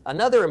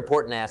 Another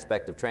important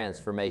aspect of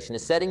transformation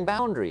is setting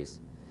boundaries.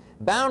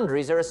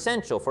 Boundaries are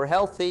essential for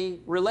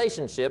healthy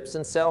relationships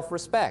and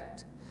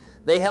self-respect.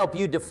 They help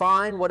you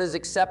define what is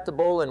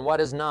acceptable and what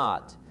is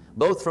not,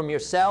 both from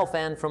yourself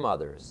and from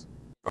others.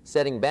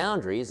 Setting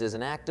boundaries is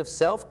an act of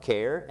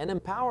self-care and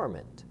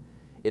empowerment.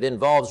 It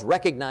involves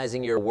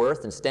recognizing your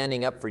worth and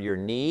standing up for your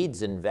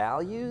needs and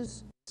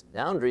values.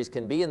 Boundaries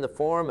can be in the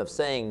form of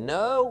saying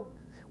no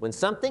when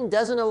something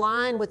doesn't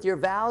align with your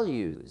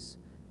values,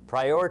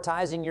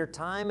 prioritizing your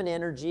time and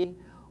energy,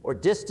 or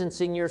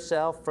distancing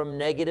yourself from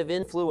negative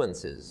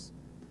influences.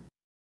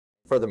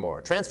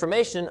 Furthermore,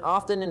 transformation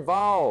often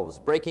involves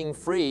breaking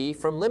free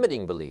from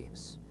limiting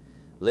beliefs.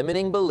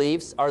 Limiting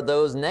beliefs are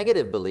those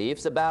negative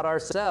beliefs about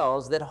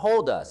ourselves that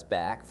hold us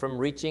back from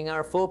reaching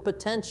our full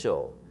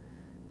potential.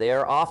 They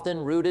are often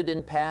rooted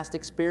in past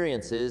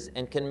experiences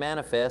and can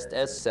manifest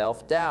as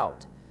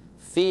self-doubt,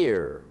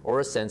 fear, or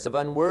a sense of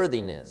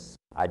unworthiness.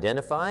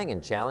 Identifying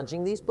and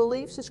challenging these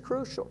beliefs is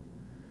crucial.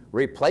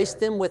 Replace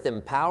them with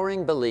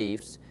empowering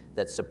beliefs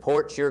that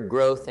support your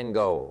growth and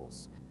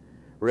goals.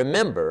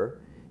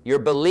 Remember, your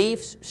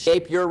beliefs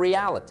shape your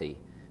reality,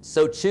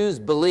 so choose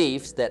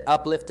beliefs that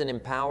uplift and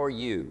empower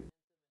you.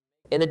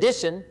 In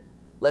addition,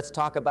 let's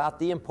talk about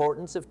the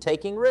importance of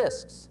taking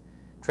risks.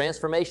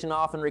 Transformation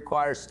often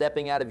requires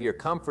stepping out of your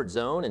comfort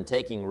zone and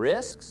taking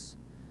risks.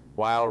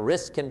 While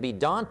risks can be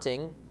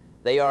daunting,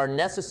 they are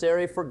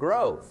necessary for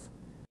growth.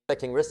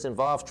 Taking risks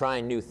involves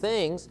trying new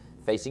things,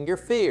 facing your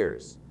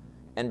fears,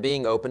 and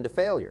being open to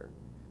failure.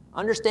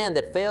 Understand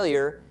that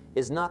failure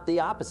is not the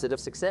opposite of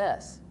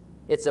success.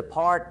 It's a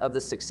part of the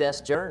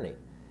success journey.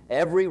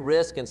 Every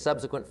risk and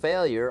subsequent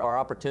failure are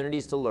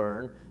opportunities to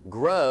learn,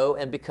 grow,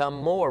 and become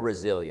more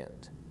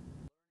resilient.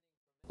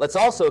 Let's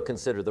also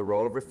consider the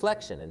role of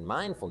reflection and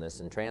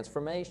mindfulness in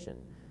transformation.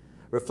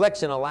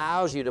 Reflection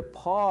allows you to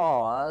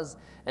pause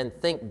and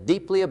think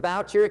deeply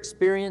about your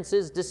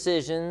experiences,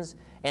 decisions,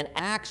 and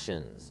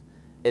actions.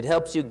 It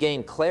helps you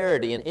gain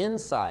clarity and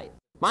insight.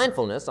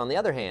 Mindfulness, on the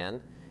other hand,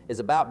 is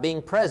about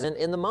being present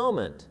in the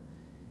moment.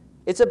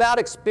 It's about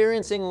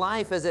experiencing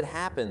life as it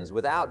happens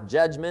without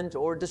judgment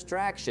or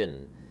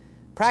distraction.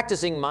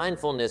 Practicing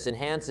mindfulness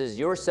enhances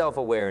your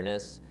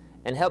self-awareness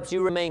and helps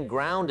you remain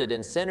grounded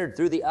and centered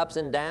through the ups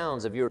and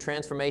downs of your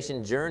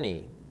transformation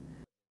journey.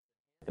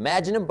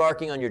 Imagine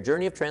embarking on your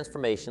journey of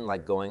transformation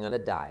like going on a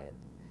diet.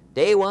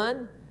 Day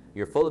 1,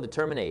 you're full of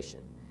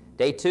determination.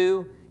 Day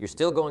 2, you're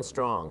still going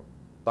strong.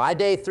 By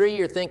day 3,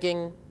 you're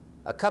thinking,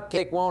 a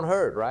cupcake won't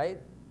hurt, right?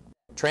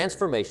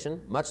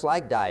 Transformation, much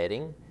like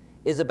dieting,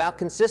 is about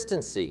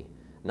consistency,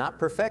 not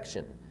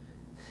perfection.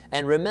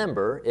 And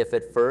remember, if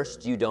at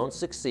first you don't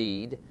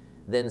succeed,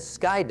 then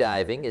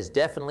skydiving is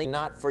definitely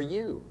not for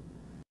you.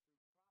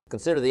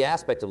 Consider the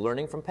aspect of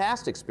learning from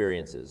past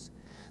experiences.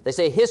 They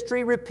say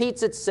history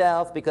repeats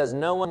itself because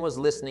no one was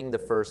listening the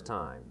first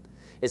time.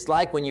 It's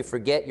like when you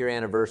forget your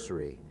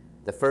anniversary.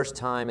 The first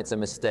time, it's a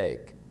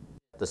mistake.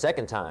 The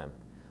second time,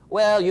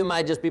 well, you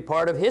might just be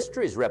part of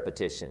history's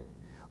repetition.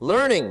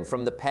 Learning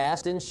from the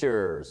past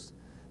ensures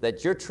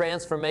that your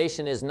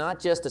transformation is not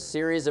just a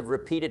series of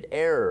repeated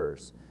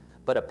errors,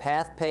 but a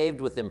path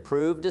paved with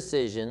improved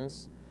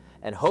decisions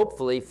and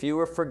hopefully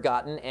fewer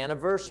forgotten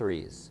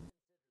anniversaries.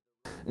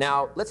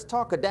 Now, let's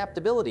talk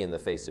adaptability in the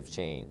face of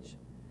change.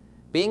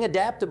 Being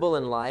adaptable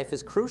in life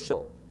is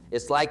crucial.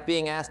 It's like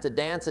being asked to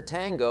dance a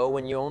tango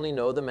when you only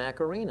know the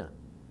Macarena.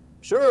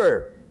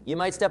 Sure, you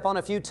might step on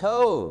a few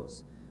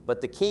toes,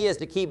 but the key is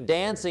to keep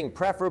dancing,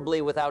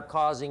 preferably without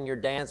causing your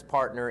dance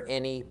partner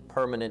any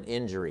permanent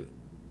injury.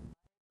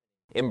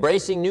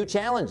 Embracing new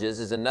challenges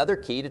is another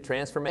key to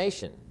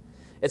transformation.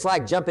 It's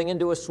like jumping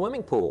into a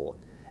swimming pool.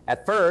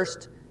 At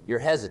first, you're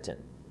hesitant.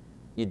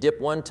 You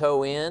dip one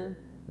toe in,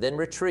 then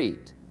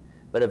retreat.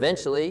 But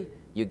eventually,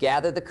 you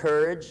gather the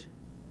courage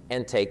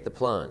and take the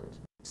plunge.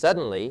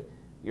 Suddenly,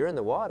 you're in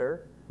the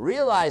water,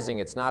 realizing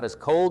it's not as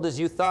cold as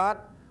you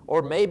thought,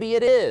 or maybe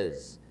it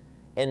is.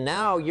 And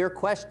now you're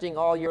questioning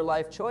all your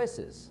life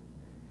choices.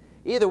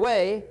 Either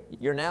way,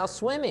 you're now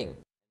swimming.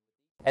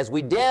 As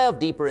we delve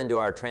deeper into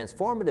our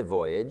transformative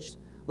voyage,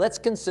 let's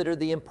consider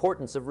the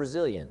importance of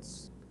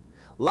resilience.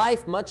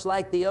 Life, much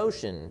like the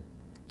ocean,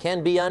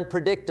 can be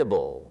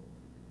unpredictable,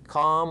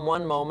 calm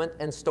one moment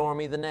and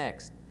stormy the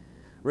next.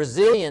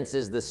 Resilience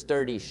is the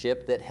sturdy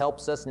ship that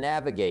helps us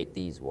navigate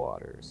these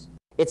waters.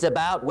 It's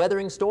about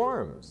weathering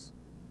storms,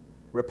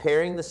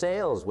 repairing the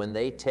sails when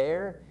they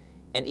tear,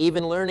 and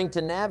even learning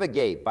to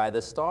navigate by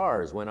the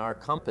stars when our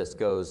compass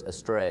goes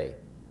astray.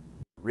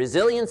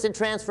 Resilience and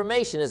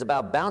transformation is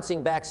about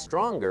bouncing back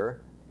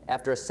stronger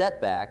after a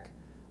setback,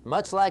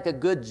 much like a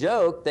good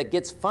joke that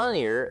gets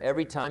funnier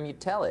every time you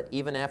tell it,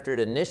 even after it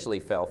initially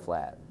fell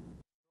flat.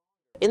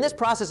 In this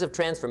process of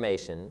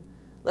transformation,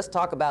 let's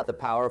talk about the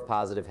power of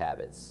positive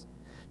habits.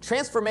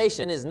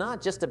 Transformation is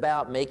not just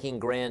about making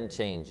grand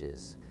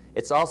changes.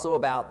 It's also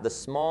about the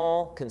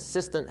small,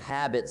 consistent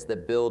habits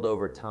that build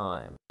over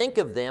time. Think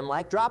of them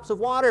like drops of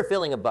water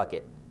filling a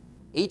bucket.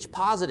 Each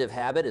positive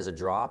habit is a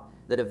drop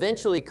that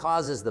eventually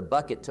causes the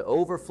bucket to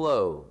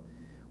overflow,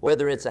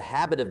 whether it's a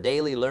habit of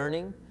daily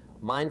learning,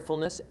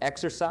 mindfulness,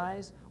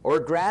 exercise, or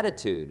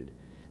gratitude.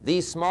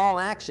 These small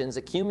actions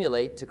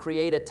accumulate to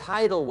create a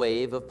tidal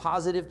wave of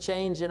positive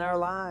change in our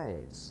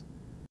lives.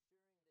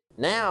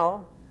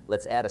 Now,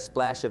 let's add a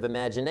splash of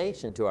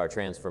imagination to our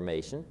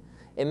transformation.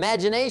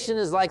 Imagination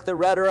is like the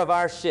rudder of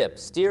our ship,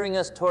 steering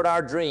us toward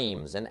our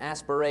dreams and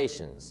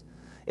aspirations.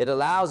 It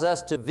allows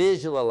us to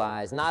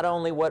visualize not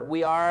only what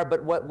we are,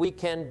 but what we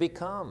can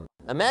become.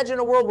 Imagine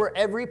a world where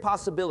every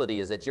possibility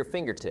is at your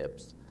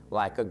fingertips,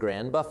 like a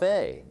grand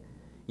buffet.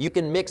 You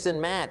can mix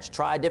and match,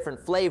 try different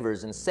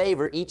flavors, and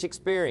savor each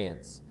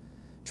experience.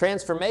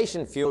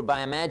 Transformation fueled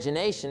by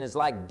imagination is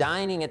like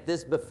dining at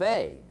this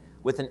buffet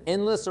with an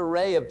endless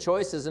array of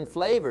choices and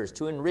flavors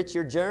to enrich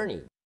your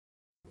journey.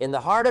 In the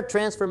heart of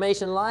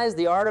transformation lies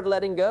the art of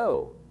letting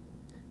go.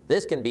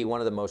 This can be one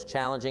of the most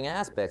challenging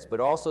aspects, but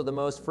also the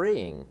most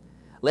freeing.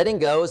 Letting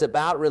go is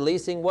about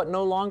releasing what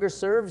no longer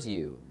serves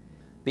you,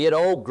 be it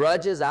old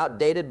grudges,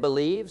 outdated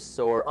beliefs,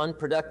 or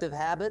unproductive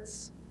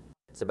habits.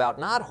 It's about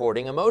not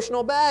hoarding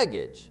emotional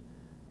baggage.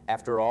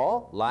 After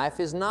all, life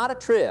is not a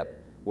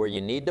trip where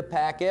you need to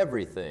pack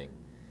everything.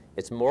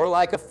 It's more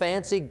like a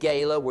fancy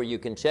gala where you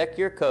can check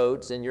your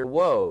coats and your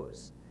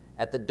woes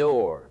at the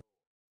door.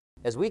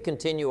 As we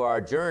continue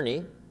our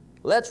journey,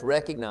 let's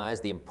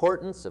recognize the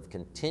importance of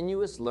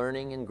continuous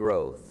learning and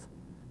growth.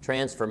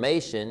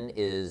 Transformation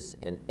is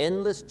an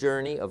endless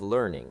journey of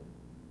learning,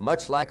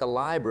 much like a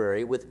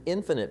library with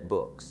infinite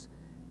books.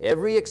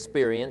 Every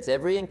experience,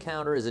 every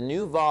encounter is a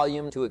new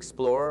volume to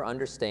explore,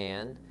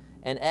 understand,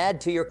 and add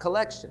to your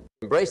collection.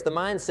 Embrace the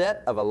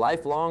mindset of a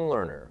lifelong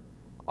learner,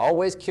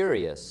 always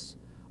curious,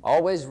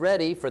 always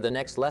ready for the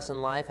next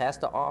lesson life has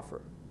to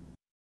offer.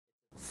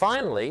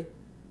 Finally,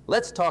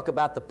 let's talk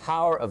about the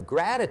power of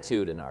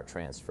gratitude in our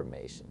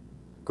transformation.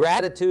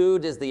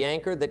 Gratitude is the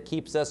anchor that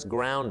keeps us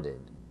grounded.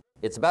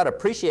 It's about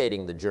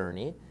appreciating the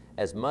journey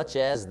as much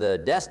as the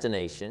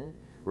destination,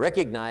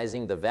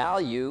 recognizing the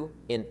value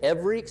in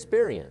every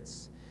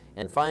experience,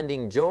 and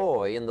finding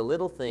joy in the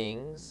little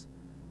things,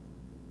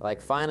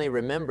 like finally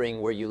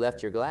remembering where you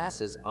left your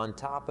glasses on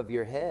top of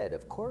your head,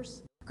 of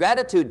course.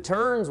 Gratitude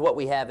turns what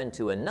we have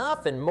into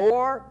enough and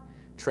more,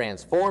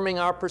 transforming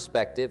our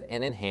perspective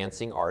and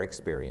enhancing our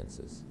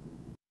experiences.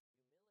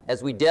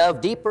 As we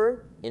delve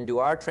deeper into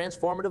our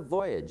transformative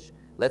voyage,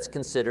 let's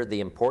consider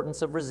the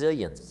importance of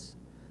resilience.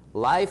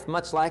 Life,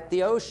 much like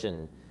the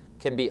ocean,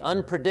 can be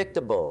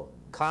unpredictable,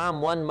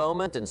 calm one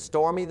moment and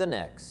stormy the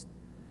next.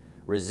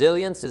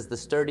 Resilience is the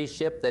sturdy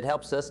ship that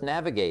helps us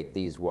navigate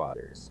these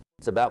waters.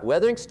 It's about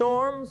weathering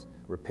storms,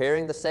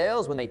 repairing the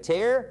sails when they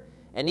tear,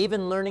 and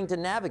even learning to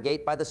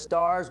navigate by the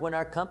stars when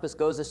our compass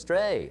goes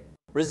astray.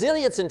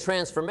 Resilience in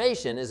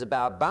transformation is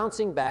about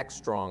bouncing back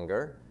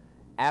stronger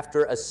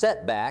after a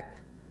setback,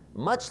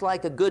 much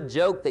like a good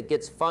joke that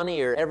gets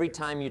funnier every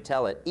time you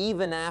tell it,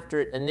 even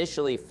after it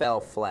initially fell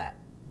flat.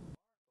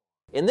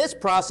 In this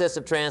process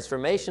of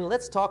transformation,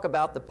 let's talk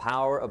about the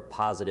power of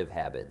positive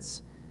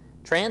habits.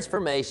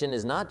 Transformation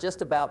is not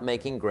just about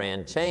making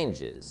grand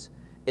changes.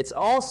 It's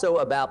also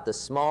about the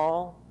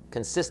small,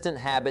 consistent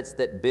habits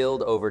that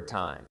build over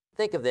time.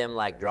 Think of them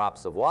like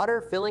drops of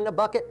water filling a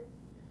bucket.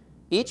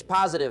 Each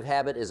positive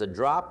habit is a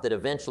drop that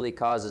eventually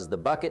causes the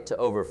bucket to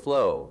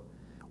overflow.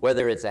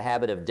 Whether it's a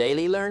habit of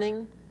daily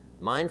learning,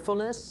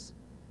 mindfulness,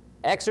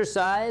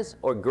 exercise,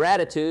 or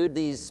gratitude,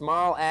 these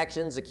small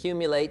actions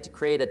accumulate to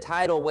create a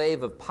tidal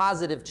wave of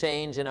positive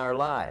change in our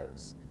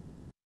lives.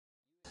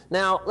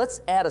 Now,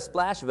 let's add a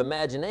splash of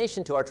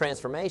imagination to our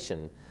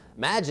transformation.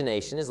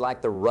 Imagination is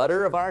like the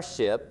rudder of our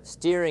ship,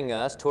 steering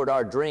us toward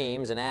our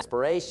dreams and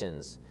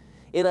aspirations.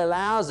 It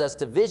allows us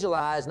to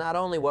visualize not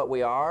only what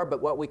we are,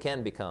 but what we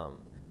can become.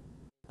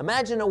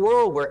 Imagine a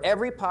world where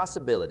every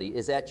possibility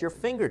is at your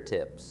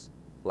fingertips,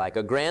 like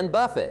a grand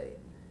buffet.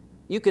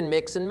 You can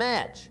mix and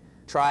match,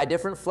 try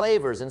different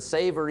flavors, and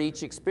savor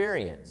each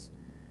experience.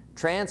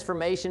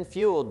 Transformation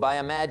fueled by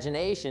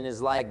imagination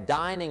is like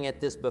dining at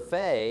this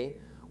buffet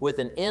with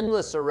an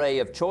endless array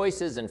of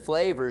choices and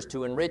flavors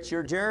to enrich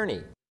your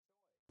journey.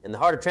 In the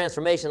heart of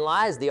transformation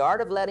lies the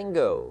art of letting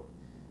go.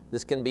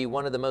 This can be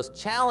one of the most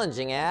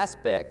challenging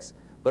aspects,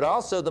 but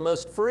also the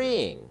most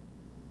freeing.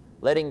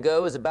 Letting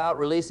go is about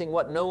releasing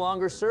what no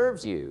longer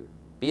serves you,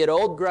 be it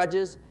old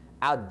grudges,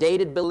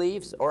 outdated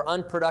beliefs, or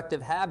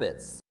unproductive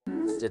habits.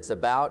 It's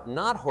about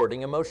not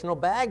hoarding emotional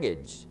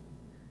baggage.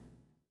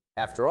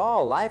 After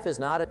all, life is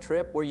not a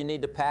trip where you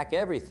need to pack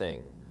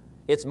everything.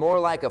 It's more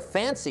like a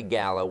fancy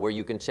gala where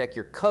you can check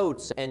your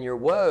coats and your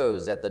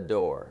woes at the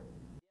door.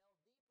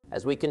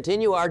 As we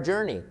continue our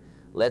journey,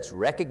 let's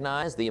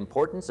recognize the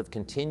importance of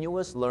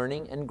continuous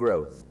learning and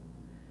growth.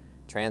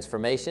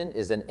 Transformation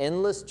is an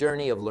endless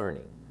journey of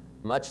learning,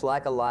 much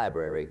like a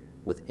library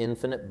with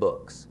infinite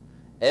books.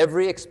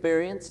 Every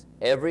experience,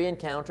 every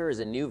encounter is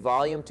a new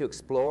volume to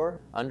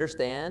explore,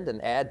 understand,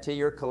 and add to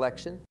your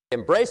collection.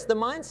 Embrace the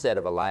mindset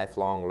of a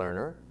lifelong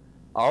learner,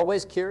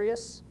 always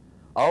curious,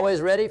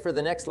 always ready for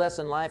the next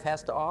lesson life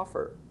has to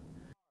offer.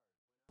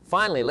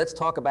 Finally, let's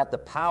talk about the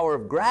power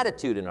of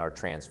gratitude in our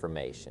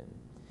transformation.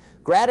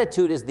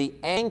 Gratitude is the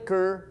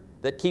anchor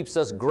that keeps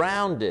us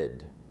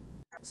grounded.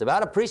 It's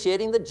about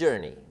appreciating the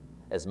journey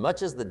as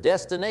much as the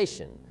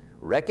destination,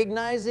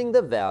 recognizing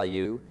the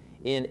value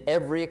in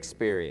every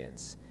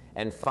experience,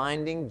 and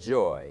finding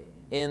joy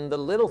in the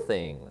little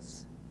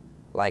things,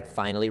 like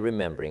finally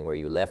remembering where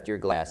you left your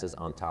glasses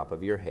on top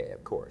of your head,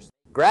 of course.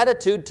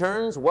 Gratitude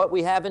turns what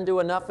we have into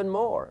enough and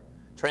more,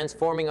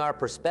 transforming our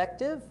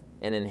perspective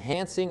and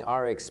enhancing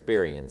our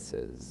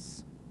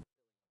experiences.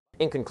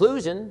 In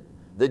conclusion,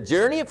 the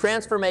journey of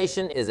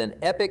transformation is an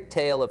epic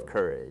tale of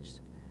courage,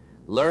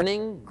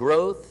 learning,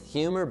 growth,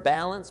 humor,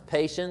 balance,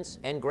 patience,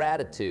 and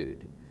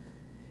gratitude.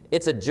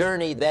 It's a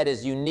journey that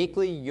is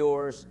uniquely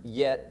yours,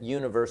 yet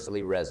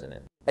universally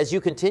resonant. As you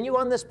continue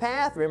on this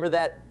path, remember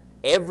that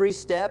every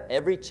step,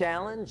 every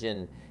challenge,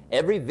 and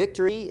every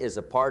victory is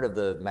a part of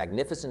the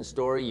magnificent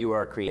story you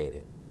are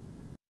creating.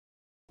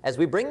 As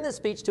we bring this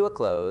speech to a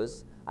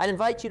close, I'd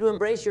invite you to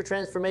embrace your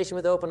transformation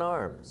with open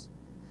arms.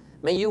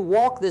 May you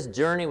walk this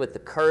journey with the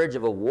courage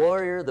of a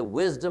warrior, the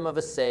wisdom of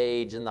a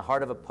sage, and the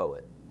heart of a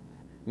poet.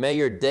 May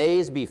your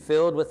days be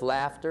filled with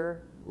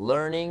laughter,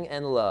 learning,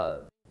 and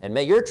love. And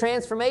may your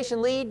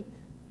transformation lead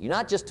you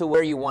not just to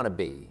where you want to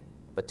be,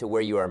 but to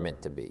where you are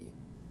meant to be.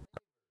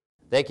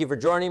 Thank you for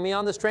joining me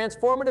on this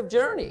transformative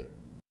journey.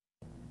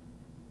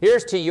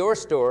 Here's to your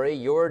story,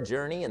 your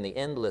journey, and the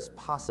endless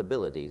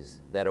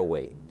possibilities that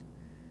await.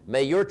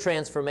 May your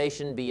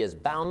transformation be as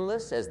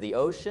boundless as the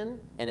ocean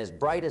and as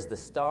bright as the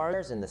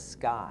stars in the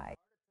sky.